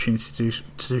cool opportunity to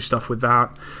do stuff with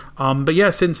that. But yeah,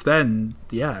 since then,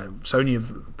 Sony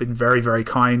have been very, very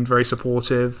kind, very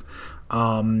supportive.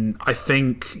 I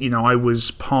think, I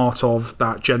was part of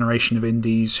that generation of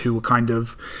indies who were kind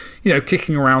of,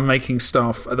 kicking around making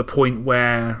stuff at the point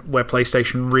where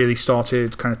PlayStation really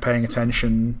started kind of paying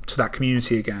attention to that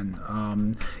community again.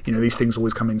 These things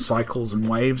always come in cycles and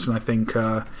waves, and I think,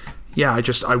 I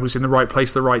was in the right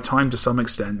place at the right time to some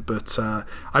extent. But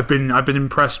I've been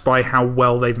impressed by how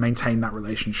well they've maintained that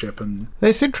relationship. And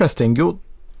it's interesting. You're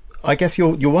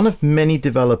one of many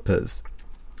developers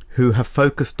who have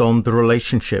focused on the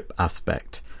relationship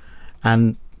aspect.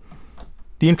 And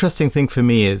the interesting thing for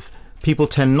me is people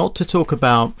tend not to talk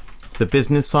about the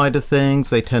business side of things.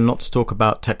 They tend not to talk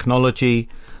about technology.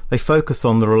 They focus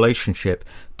on the relationship.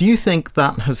 Do you think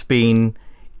that has been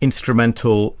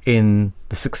instrumental in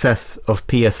the success of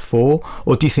PS4?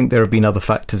 Or do you think there have been other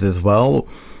factors as well?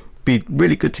 Be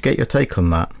really good to get your take on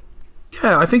that.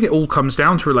 Yeah, I think it all comes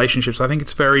down to relationships. I think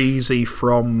it's very easy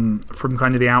from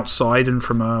kind of the outside and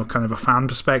from a kind of a fan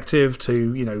perspective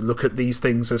to, look at these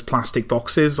things as plastic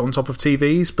boxes on top of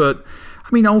TVs. But I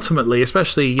mean, ultimately,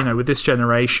 especially, with this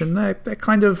generation, they're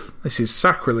kind of, this is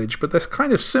sacrilege, but they're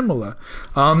kind of similar.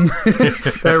 And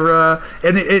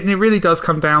it really does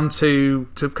come down to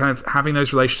kind of having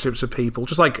those relationships with people,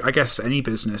 just like, I guess, any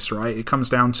business, right? It comes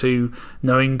down to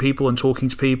knowing people and talking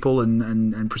to people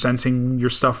and presenting your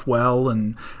stuff well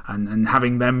and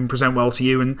having them present well to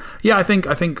you. And yeah, I think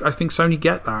Sony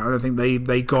get that. I think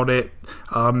they got it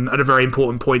at a very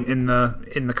important point in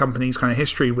the company's kind of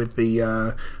history with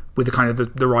the kind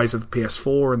of the rise of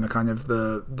PS4 and the kind of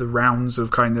the rounds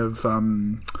of kind of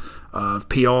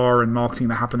PR and marketing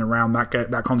that happened around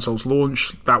that console's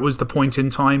launch. That was the point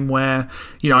in time where,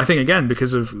 I think, again,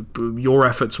 because of your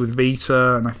efforts with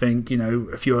Vita and I think,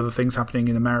 a few other things happening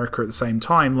in America at the same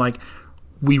time, like,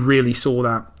 we really saw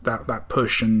that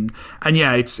push, and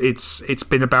yeah, it's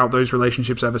been about those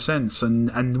relationships ever since,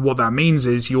 and what that means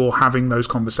is you're having those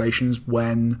conversations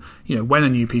when a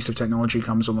new piece of technology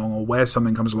comes along or where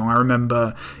something comes along. I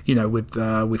remember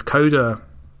with Coda,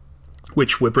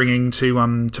 which we're bringing to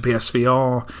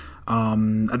PSVR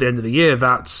at the end of the year.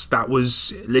 That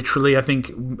was literally, I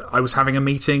think I was having a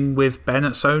meeting with Ben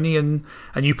at Sony,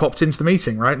 and you popped into the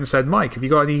meeting, right, and said, Mike, have you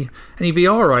got any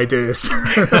VR ideas?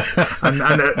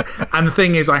 and the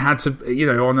thing is, I had to,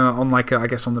 I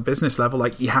guess on the business level,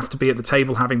 like, you have to be at the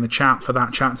table having the chat for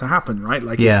that chat to happen, right?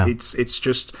 Like, yeah. It's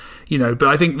just, but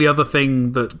I think the other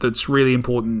thing that's really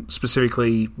important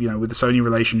specifically, with the Sony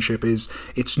relationship is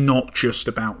it's not just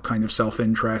about kind of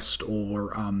self-interest or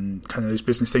kind of those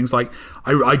business things. Like,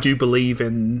 I do believe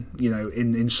in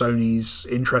Sony's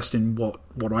interest in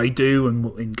what I do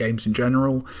and in games in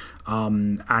general,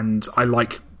 and I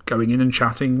like going in and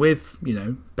chatting with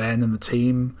Ben and the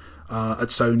team at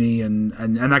Sony, and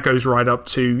that goes right up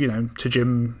to to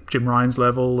Jim Ryan's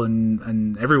level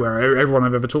and everywhere. Everyone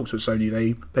I've ever talked to at Sony,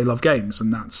 they love games,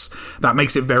 and that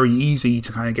makes it very easy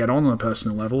to kind of get on a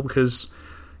personal level because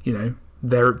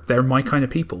they're my kind of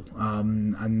people,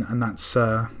 and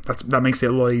that makes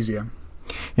it a lot easier.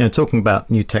 Talking about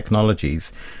new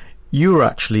technologies, you were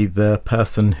actually the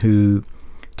person who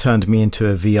turned me into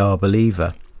a VR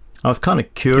believer. I was kind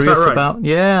of curious about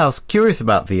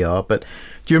VR, but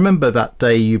do you remember that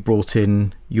day you brought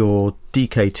in your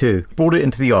DK2? Brought it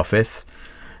into the office,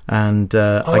 and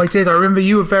I did. I remember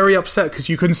you were very upset because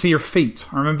you couldn't see your feet.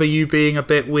 I remember you being a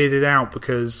bit weirded out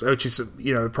because, which is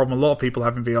a problem a lot of people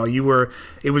have in VR.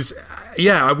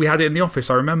 We had it in the office.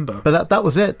 I remember. But that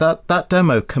was it. That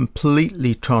demo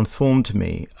completely transformed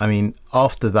me. I mean,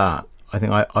 after that, I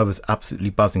think I was absolutely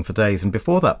buzzing for days. And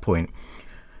before that point,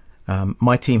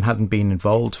 my team hadn't been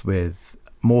involved with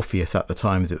Morpheus at the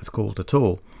time, as it was called, at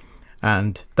all.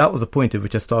 And that was the point at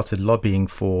which I started lobbying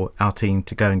for our team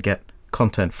to go and get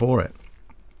content for it.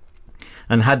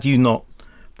 And had you not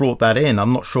brought that in,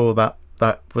 I'm not sure that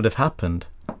would have happened.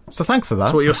 So thanks for that.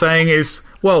 So what you're saying is,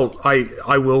 well,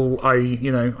 I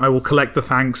will collect the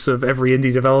thanks of every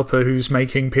indie developer who's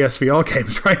making PSVR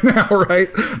games right now, right?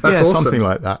 That's awesome. Something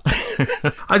like that.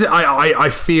 I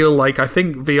feel like, I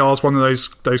think VR is one of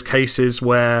those cases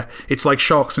where it's like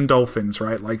sharks and dolphins,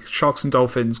 right? Like sharks and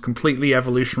dolphins, completely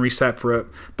evolutionary separate,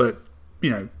 but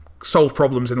solve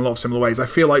problems in a lot of similar ways. I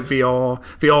feel like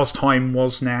VR's time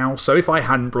was now. So if I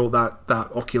hadn't brought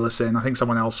that Oculus in, I think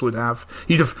someone else would have.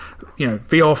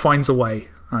 VR finds a way,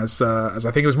 as I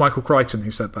think it was Michael Crichton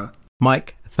who said that.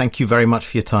 Mike, thank you very much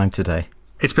for your time today.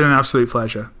 It's been an absolute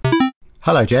pleasure.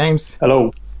 Hello, James.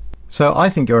 Hello. So I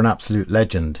think you're an absolute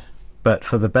legend, but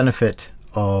for the benefit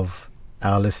of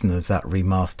our listeners at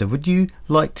Remaster, would you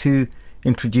like to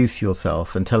introduce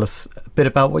yourself and tell us a bit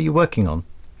about what you're working on?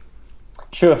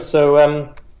 Sure.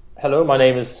 So, hello, my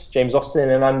name is James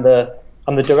Austin, and I'm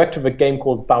the director of a game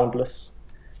called Boundless.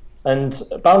 And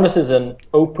Boundless is an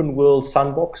open world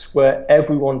sandbox where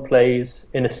everyone plays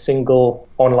in a single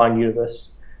online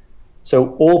universe.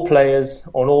 So all players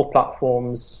on all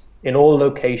platforms, in all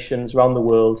locations around the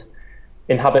world,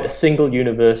 inhabit a single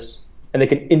universe, and they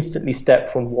can instantly step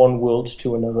from one world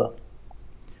to another.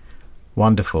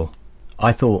 Wonderful.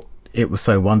 I thought it was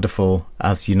so wonderful,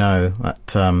 as you know,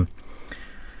 that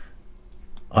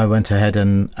I went ahead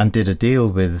and did a deal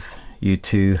with you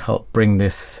to help bring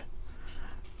this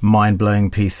mind-blowing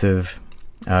piece of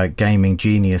gaming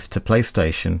genius to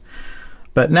PlayStation.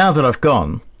 But now that I've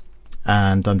gone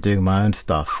and I'm doing my own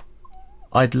stuff,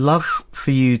 I'd love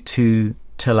for you to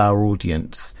tell our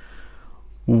audience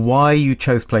why you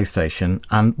chose PlayStation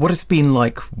and what it's been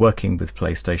like working with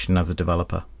PlayStation as a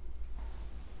developer.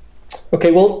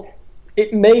 Okay, well,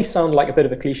 it may sound like a bit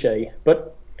of a cliche,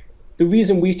 but the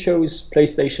reason we chose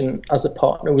PlayStation as a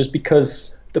partner was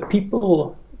because the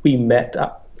people we met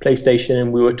at PlayStation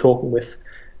and we were talking with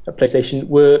at PlayStation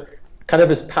were kind of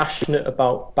as passionate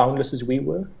about Boundless as we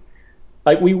were.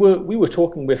 Like we were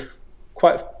talking with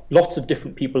quite lots of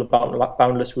different people about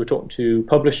Boundless. We were talking to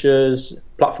publishers,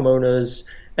 platform owners,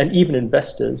 and even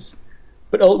investors.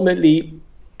 But ultimately,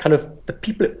 kind of the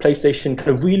people at PlayStation kind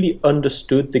of really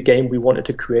understood the game we wanted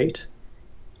to create,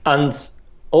 and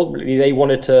ultimately they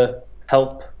wanted to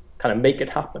help kind of make it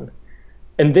happen.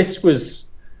 And this was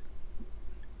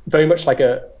very much like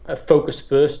a focus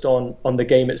first on the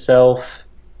game itself,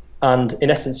 and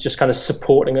in essence just kind of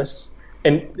supporting us.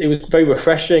 And it was very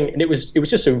refreshing, and it was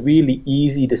just a really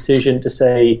easy decision to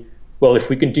say, well, if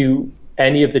we can do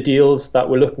any of the deals that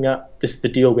we're looking at, this is the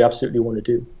deal we absolutely want to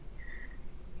do.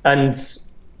 And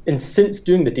since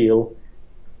doing the deal,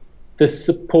 the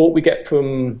support we get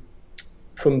from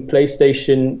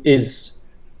PlayStation is,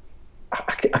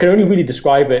 I can only really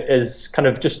describe it as kind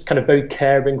of very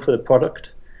caring for the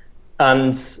product,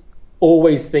 and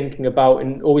always thinking about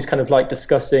and always kind of like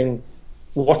discussing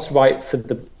what's right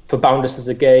for Boundless as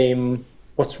a game,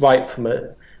 what's right from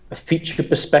a feature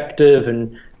perspective,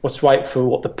 and what's right for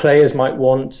what the players might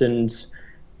want, and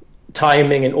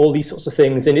timing and all these sorts of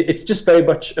things. And it's just very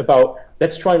much about,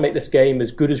 let's try and make this game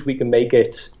as good as we can make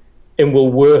it, and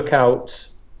we'll work out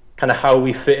kind of how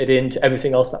we fit it into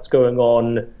everything else that's going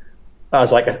on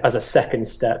as a second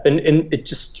step. And it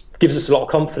just gives us a lot of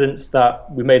confidence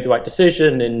that we made the right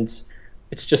decision, and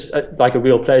it's just like a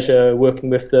real pleasure working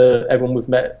with everyone we've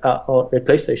met at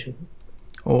PlayStation.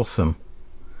 Awesome.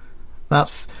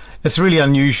 It's really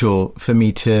unusual for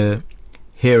me to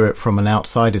hear it from an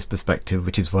outsider's perspective,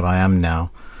 which is what I am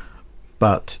now.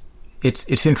 But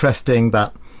it's interesting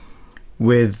that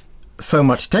with so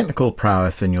much technical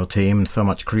prowess in your team and so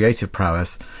much creative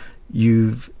prowess,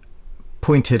 you've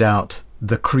pointed out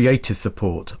the creative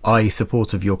support, i.e.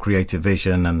 support of your creative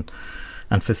vision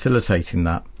and facilitating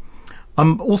that.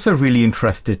 I'm also really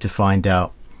interested to find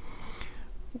out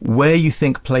where you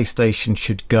think PlayStation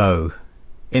should go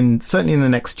certainly in the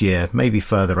next year, maybe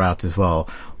further out as well.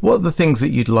 What are the things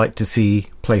that you'd like to see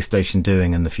PlayStation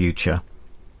doing in the future?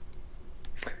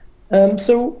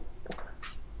 So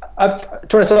I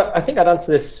think I'd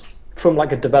answer this from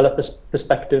like a developer's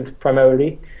perspective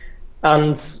primarily.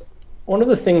 And one of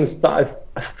the things that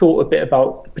I've thought a bit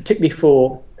about, particularly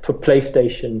for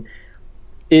PlayStation,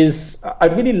 is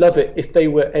I'd really love it if they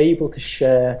were able to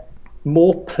share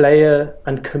more player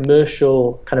and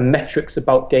commercial kind of metrics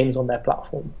about games on their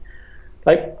platform.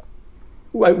 Like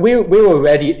we're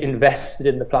already invested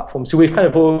in the platform, so we've kind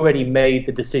of already made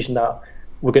the decision that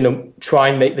we're going to try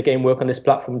and make the game work on this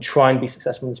platform, try and be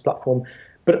successful on this platform.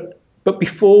 But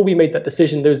before we made that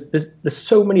decision, there's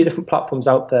so many different platforms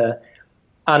out there,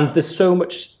 and there's so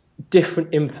much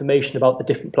different information about the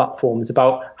different platforms,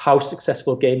 about how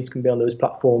successful games can be on those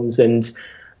platforms, and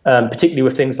particularly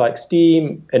with things like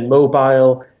Steam and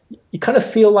mobile, you kind of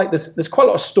feel like there's quite a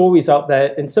lot of stories out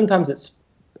there, and sometimes it's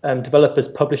developers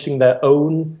publishing their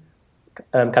own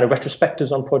kind of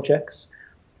retrospectives on projects.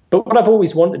 But what I've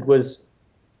always wanted was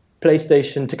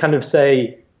PlayStation to kind of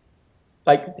say,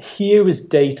 like, here is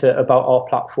data about our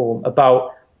platform,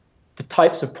 about the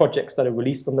types of projects that are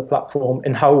released on the platform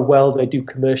and how well they do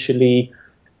commercially,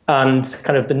 and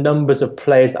kind of the numbers of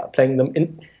players that are playing them.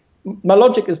 And my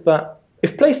logic is that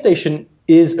if PlayStation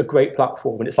is a great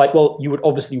platform, and it's like, well, you would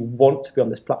obviously want to be on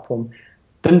this platform,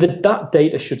 then that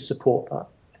data should support that.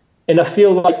 And I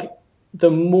feel like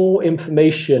the more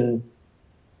information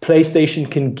PlayStation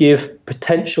can give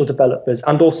potential developers,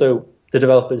 and also the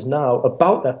developers now,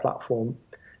 about their platform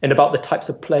and about the types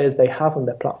of players they have on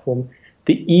their platform,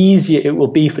 the easier it will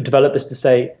be for developers to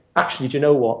say, actually, do you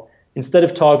know what? Instead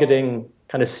of targeting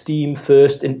kind of Steam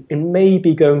first and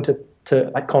maybe going to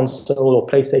like console or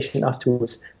PlayStation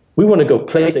afterwards, we want to go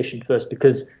PlayStation first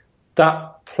because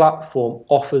that platform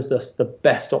offers us the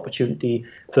best opportunity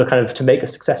for kind of to make a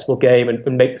successful game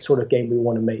and make the sort of game we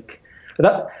want to make.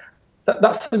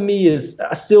 That for me is,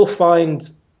 I still find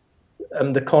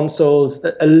the consoles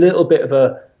a little bit of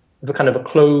a kind of a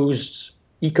closed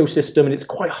ecosystem, and it's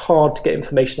quite hard to get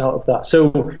information out of that.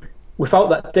 So without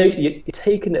that data, you're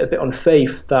taking it a bit on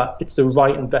faith that it's the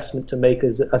right investment to make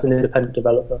as an independent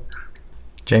developer.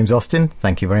 James Austin,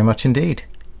 thank you very much indeed.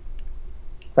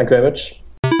 Thank you very much.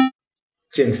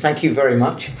 James, thank you very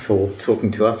much for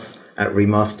talking to us at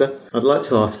Remaster. I'd like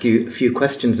to ask you a few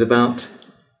questions about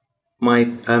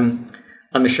my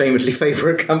unashamedly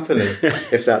favourite company,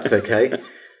 if that's okay.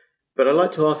 But I'd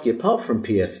like to ask you, apart from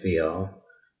PSVR,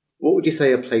 what would you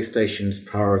say are PlayStation's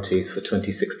priorities for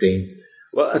 2016?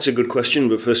 Well, that's a good question.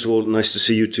 But first of all, nice to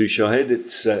see you too, Shahid.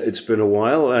 It's been a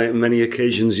while. Many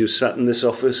occasions you've sat in this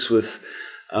office with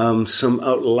some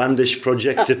outlandish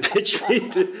project to pitch me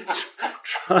to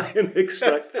try and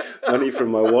extract money from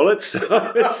my wallet. So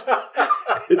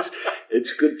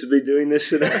it's good to be doing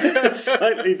this in a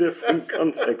slightly different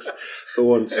context for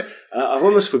once. I've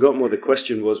almost forgotten what the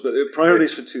question was, but the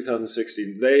priorities for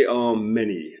 2016, they are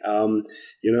many.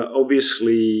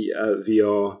 Obviously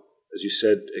VR, as you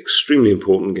said, extremely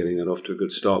important, getting that off to a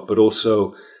good start, but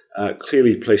also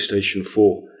clearly PlayStation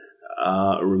 4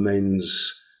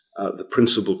 remains the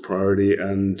principal priority,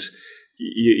 and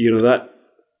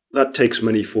that takes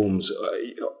many forms.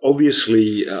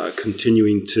 Obviously,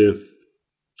 continuing to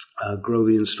grow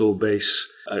the install base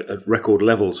at record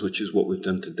levels, which is what we've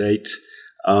done to date.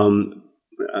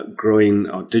 Growing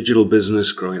our digital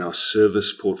business, growing our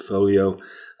service portfolio.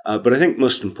 But I think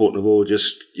most important of all,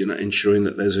 just ensuring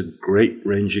that there's a great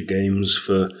range of games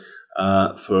for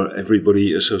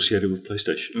everybody associated with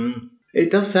PlayStation. Mm. It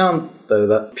does sound, though,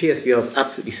 that PSVR's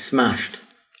absolutely smashed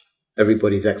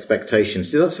everybody's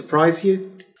expectations. Did that surprise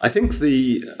you? I think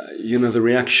the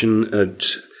reaction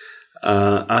at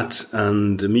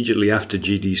and immediately after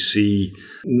GDC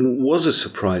was a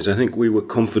surprise. I think we were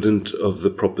confident of the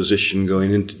proposition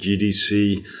going into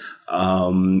GDC.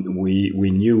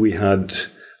 We knew we had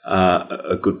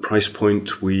a good price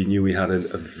point. We knew we had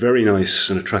a very nice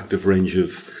and attractive range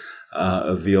of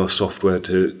VR software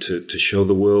to show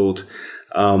the world.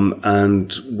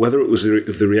 And whether it was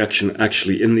the reaction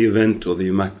actually in the event or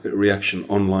the reaction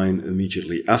online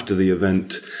immediately after the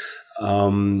event,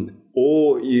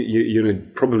 or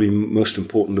probably most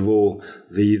important of all,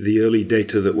 the early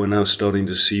data that we're now starting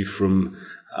to see from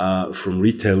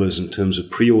retailers in terms of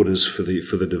pre-orders for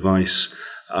the device,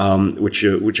 which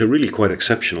are really quite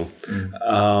exceptional.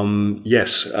 Mm.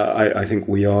 Yes, I think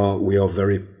we are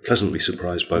very pleasantly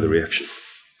surprised by the reaction.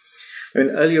 I mean,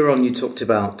 earlier on, you talked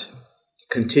about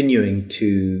continuing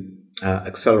to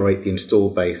accelerate the install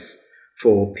base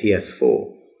for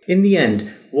PS4. In the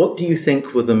end, what do you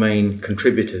think were the main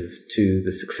contributors to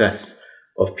the success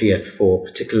of PS4,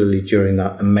 particularly during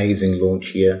that amazing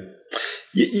launch year?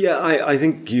 Yeah, I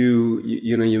think you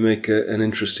make an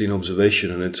interesting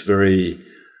observation, and it's very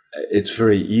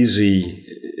easy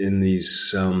in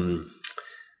these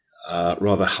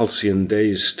rather halcyon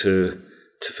days to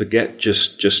forget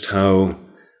just how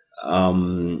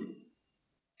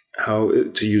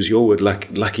to use your word,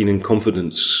 lacking in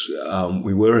confidence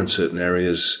we were in certain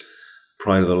areas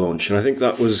prior to the launch. And I think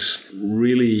that was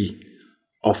really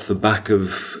off the back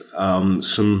of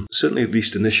some, certainly at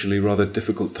least initially, rather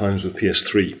difficult times with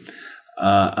PS3.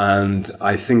 And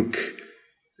I think,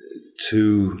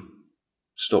 to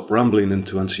stop rambling and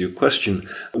to answer your question,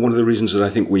 one of the reasons that I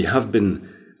think we have been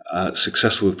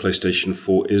successful with PlayStation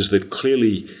 4 is that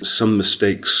clearly some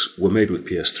mistakes were made with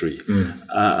PS3. Mm.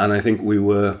 And I think we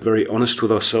were very honest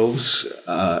with ourselves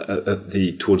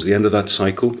towards the end of that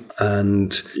cycle,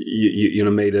 and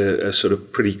made a sort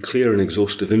of pretty clear and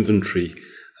exhaustive inventory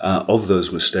of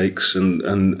those mistakes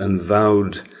and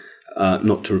vowed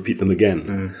not to repeat them again.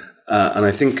 Mm. And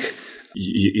I think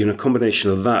a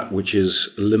combination of that, which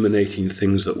is eliminating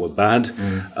things that were bad,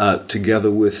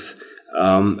 together with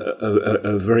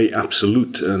a very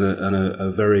absolute and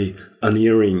a very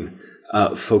unerring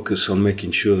focus on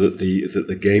making sure that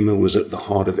the gamer was at the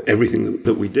heart of everything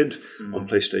that we did on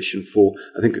PlayStation 4.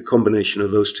 I think a combination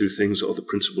of those two things are the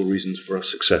principal reasons for our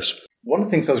success. One of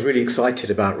the things I was really excited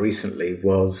about recently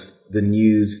was the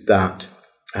news that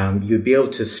you'd be able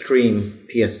to stream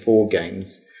PS4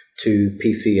 games to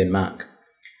PC and Mac,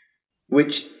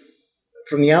 which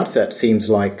from the outset seems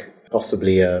like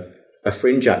possibly a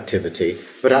fringe activity,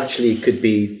 but actually could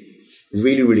be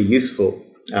really, really useful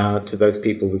to those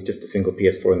people with just a single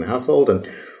PS4 in the household, and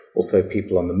also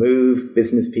people on the move,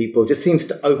 business people. It just seems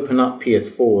to open up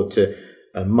PS4 to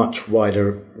a much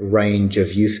wider range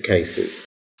of use cases.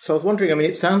 So I was wondering, I mean,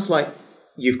 it sounds like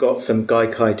you've got some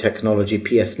Gaikai technology,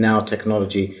 PS Now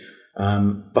technology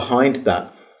behind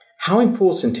that. How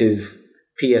important is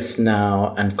PS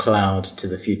Now and cloud to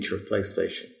the future of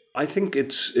PlayStation? I think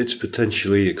it's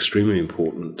potentially extremely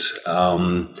important.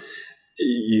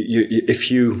 If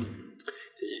you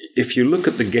look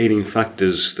at the gating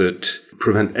factors that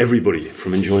prevent everybody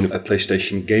from enjoying a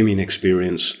PlayStation gaming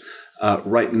experience,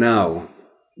 right now,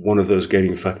 one of those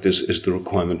gating factors is the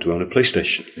requirement to own a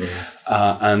PlayStation.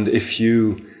 And if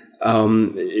you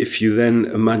then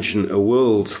imagine a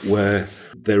world where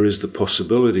there is the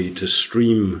possibility to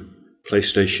stream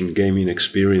PlayStation gaming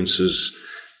experiences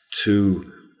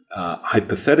to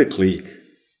hypothetically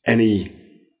any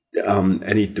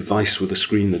device with a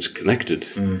screen that's connected,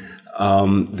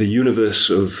 the universe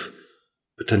of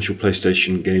potential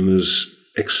PlayStation gamers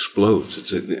explodes.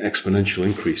 It's an exponential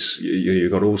increase.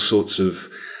 You've got all sorts of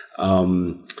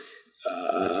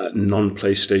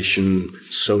non-PlayStation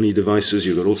Sony devices.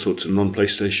 You've got all sorts of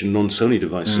non-PlayStation, non-Sony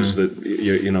devices that,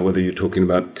 whether you're talking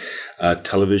about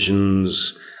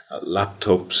televisions,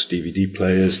 laptops, DVD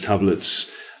players,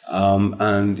 tablets,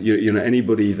 and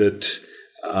anybody that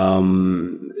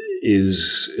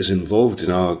is involved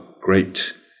in our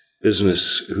great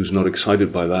business who's not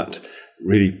excited by that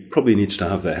really probably needs to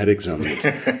have their head examined.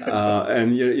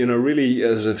 And really,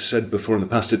 as I've said before in the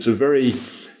past, it's a very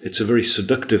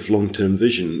seductive long-term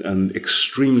vision and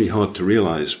extremely hard to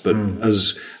realize. But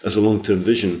as a long-term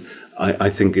vision,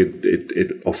 I think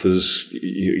it offers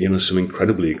some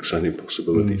incredibly exciting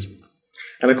possibilities.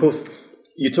 And of course,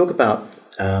 you talk about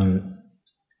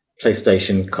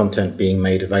PlayStation content being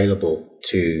made available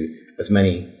to as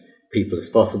many people as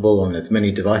possible on as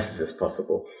many devices as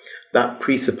possible. That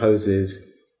presupposes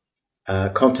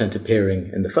content appearing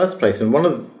in the first place. And one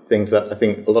of the things that I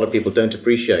think a lot of people don't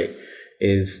appreciate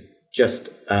is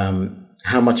just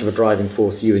how much of a driving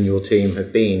force you and your team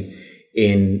have been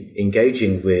in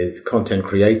engaging with content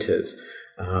creators.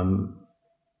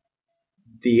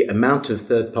 The amount of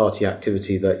third-party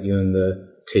activity that you and the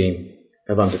team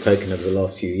have undertaken over the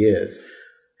last few years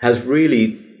has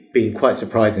really been quite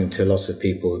surprising to lots of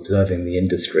people observing the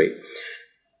industry.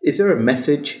 Is there a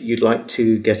message you'd like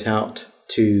to get out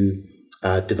to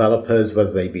developers,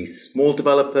 whether they be small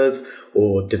developers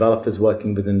or developers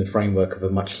working within the framework of a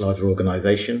much larger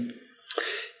organization?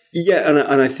 Yeah,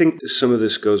 and I think some of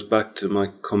this goes back to my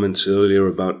comments earlier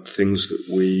about things that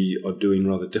we are doing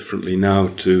rather differently now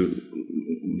to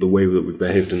the way that we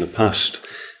behaved in the past.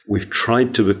 We've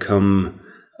tried to become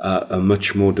a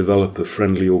much more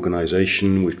developer-friendly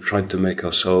organization. We've tried to make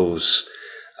ourselves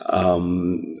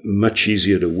much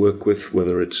easier to work with,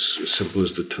 whether it's as simple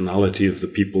as the tonality of the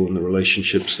people and the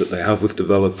relationships that they have with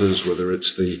developers, whether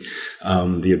it's the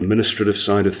administrative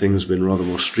side of things been rather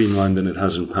more streamlined than it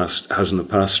has in the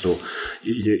past, or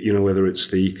whether it's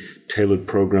the tailored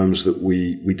programs that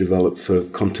we develop for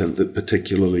content that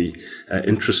particularly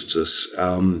interests us.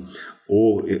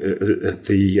 Or at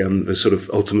the sort of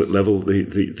ultimate level,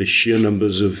 the sheer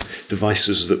numbers of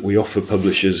devices that we offer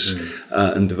publishers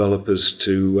and developers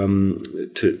to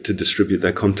distribute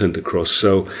their content across.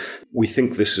 So we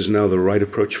think this is now the right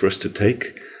approach for us to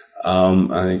take.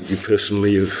 I think you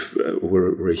personally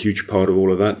were a huge part of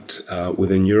all of that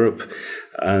within Europe,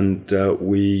 and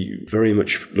we very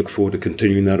much look forward to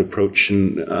continuing that approach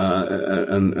and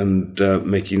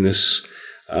making this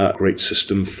great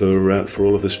system for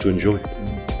all of us to enjoy.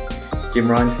 Jim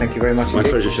Ryan, thank you very much. My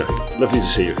pleasure, Shaq. Lovely to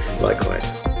see you.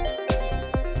 Likewise.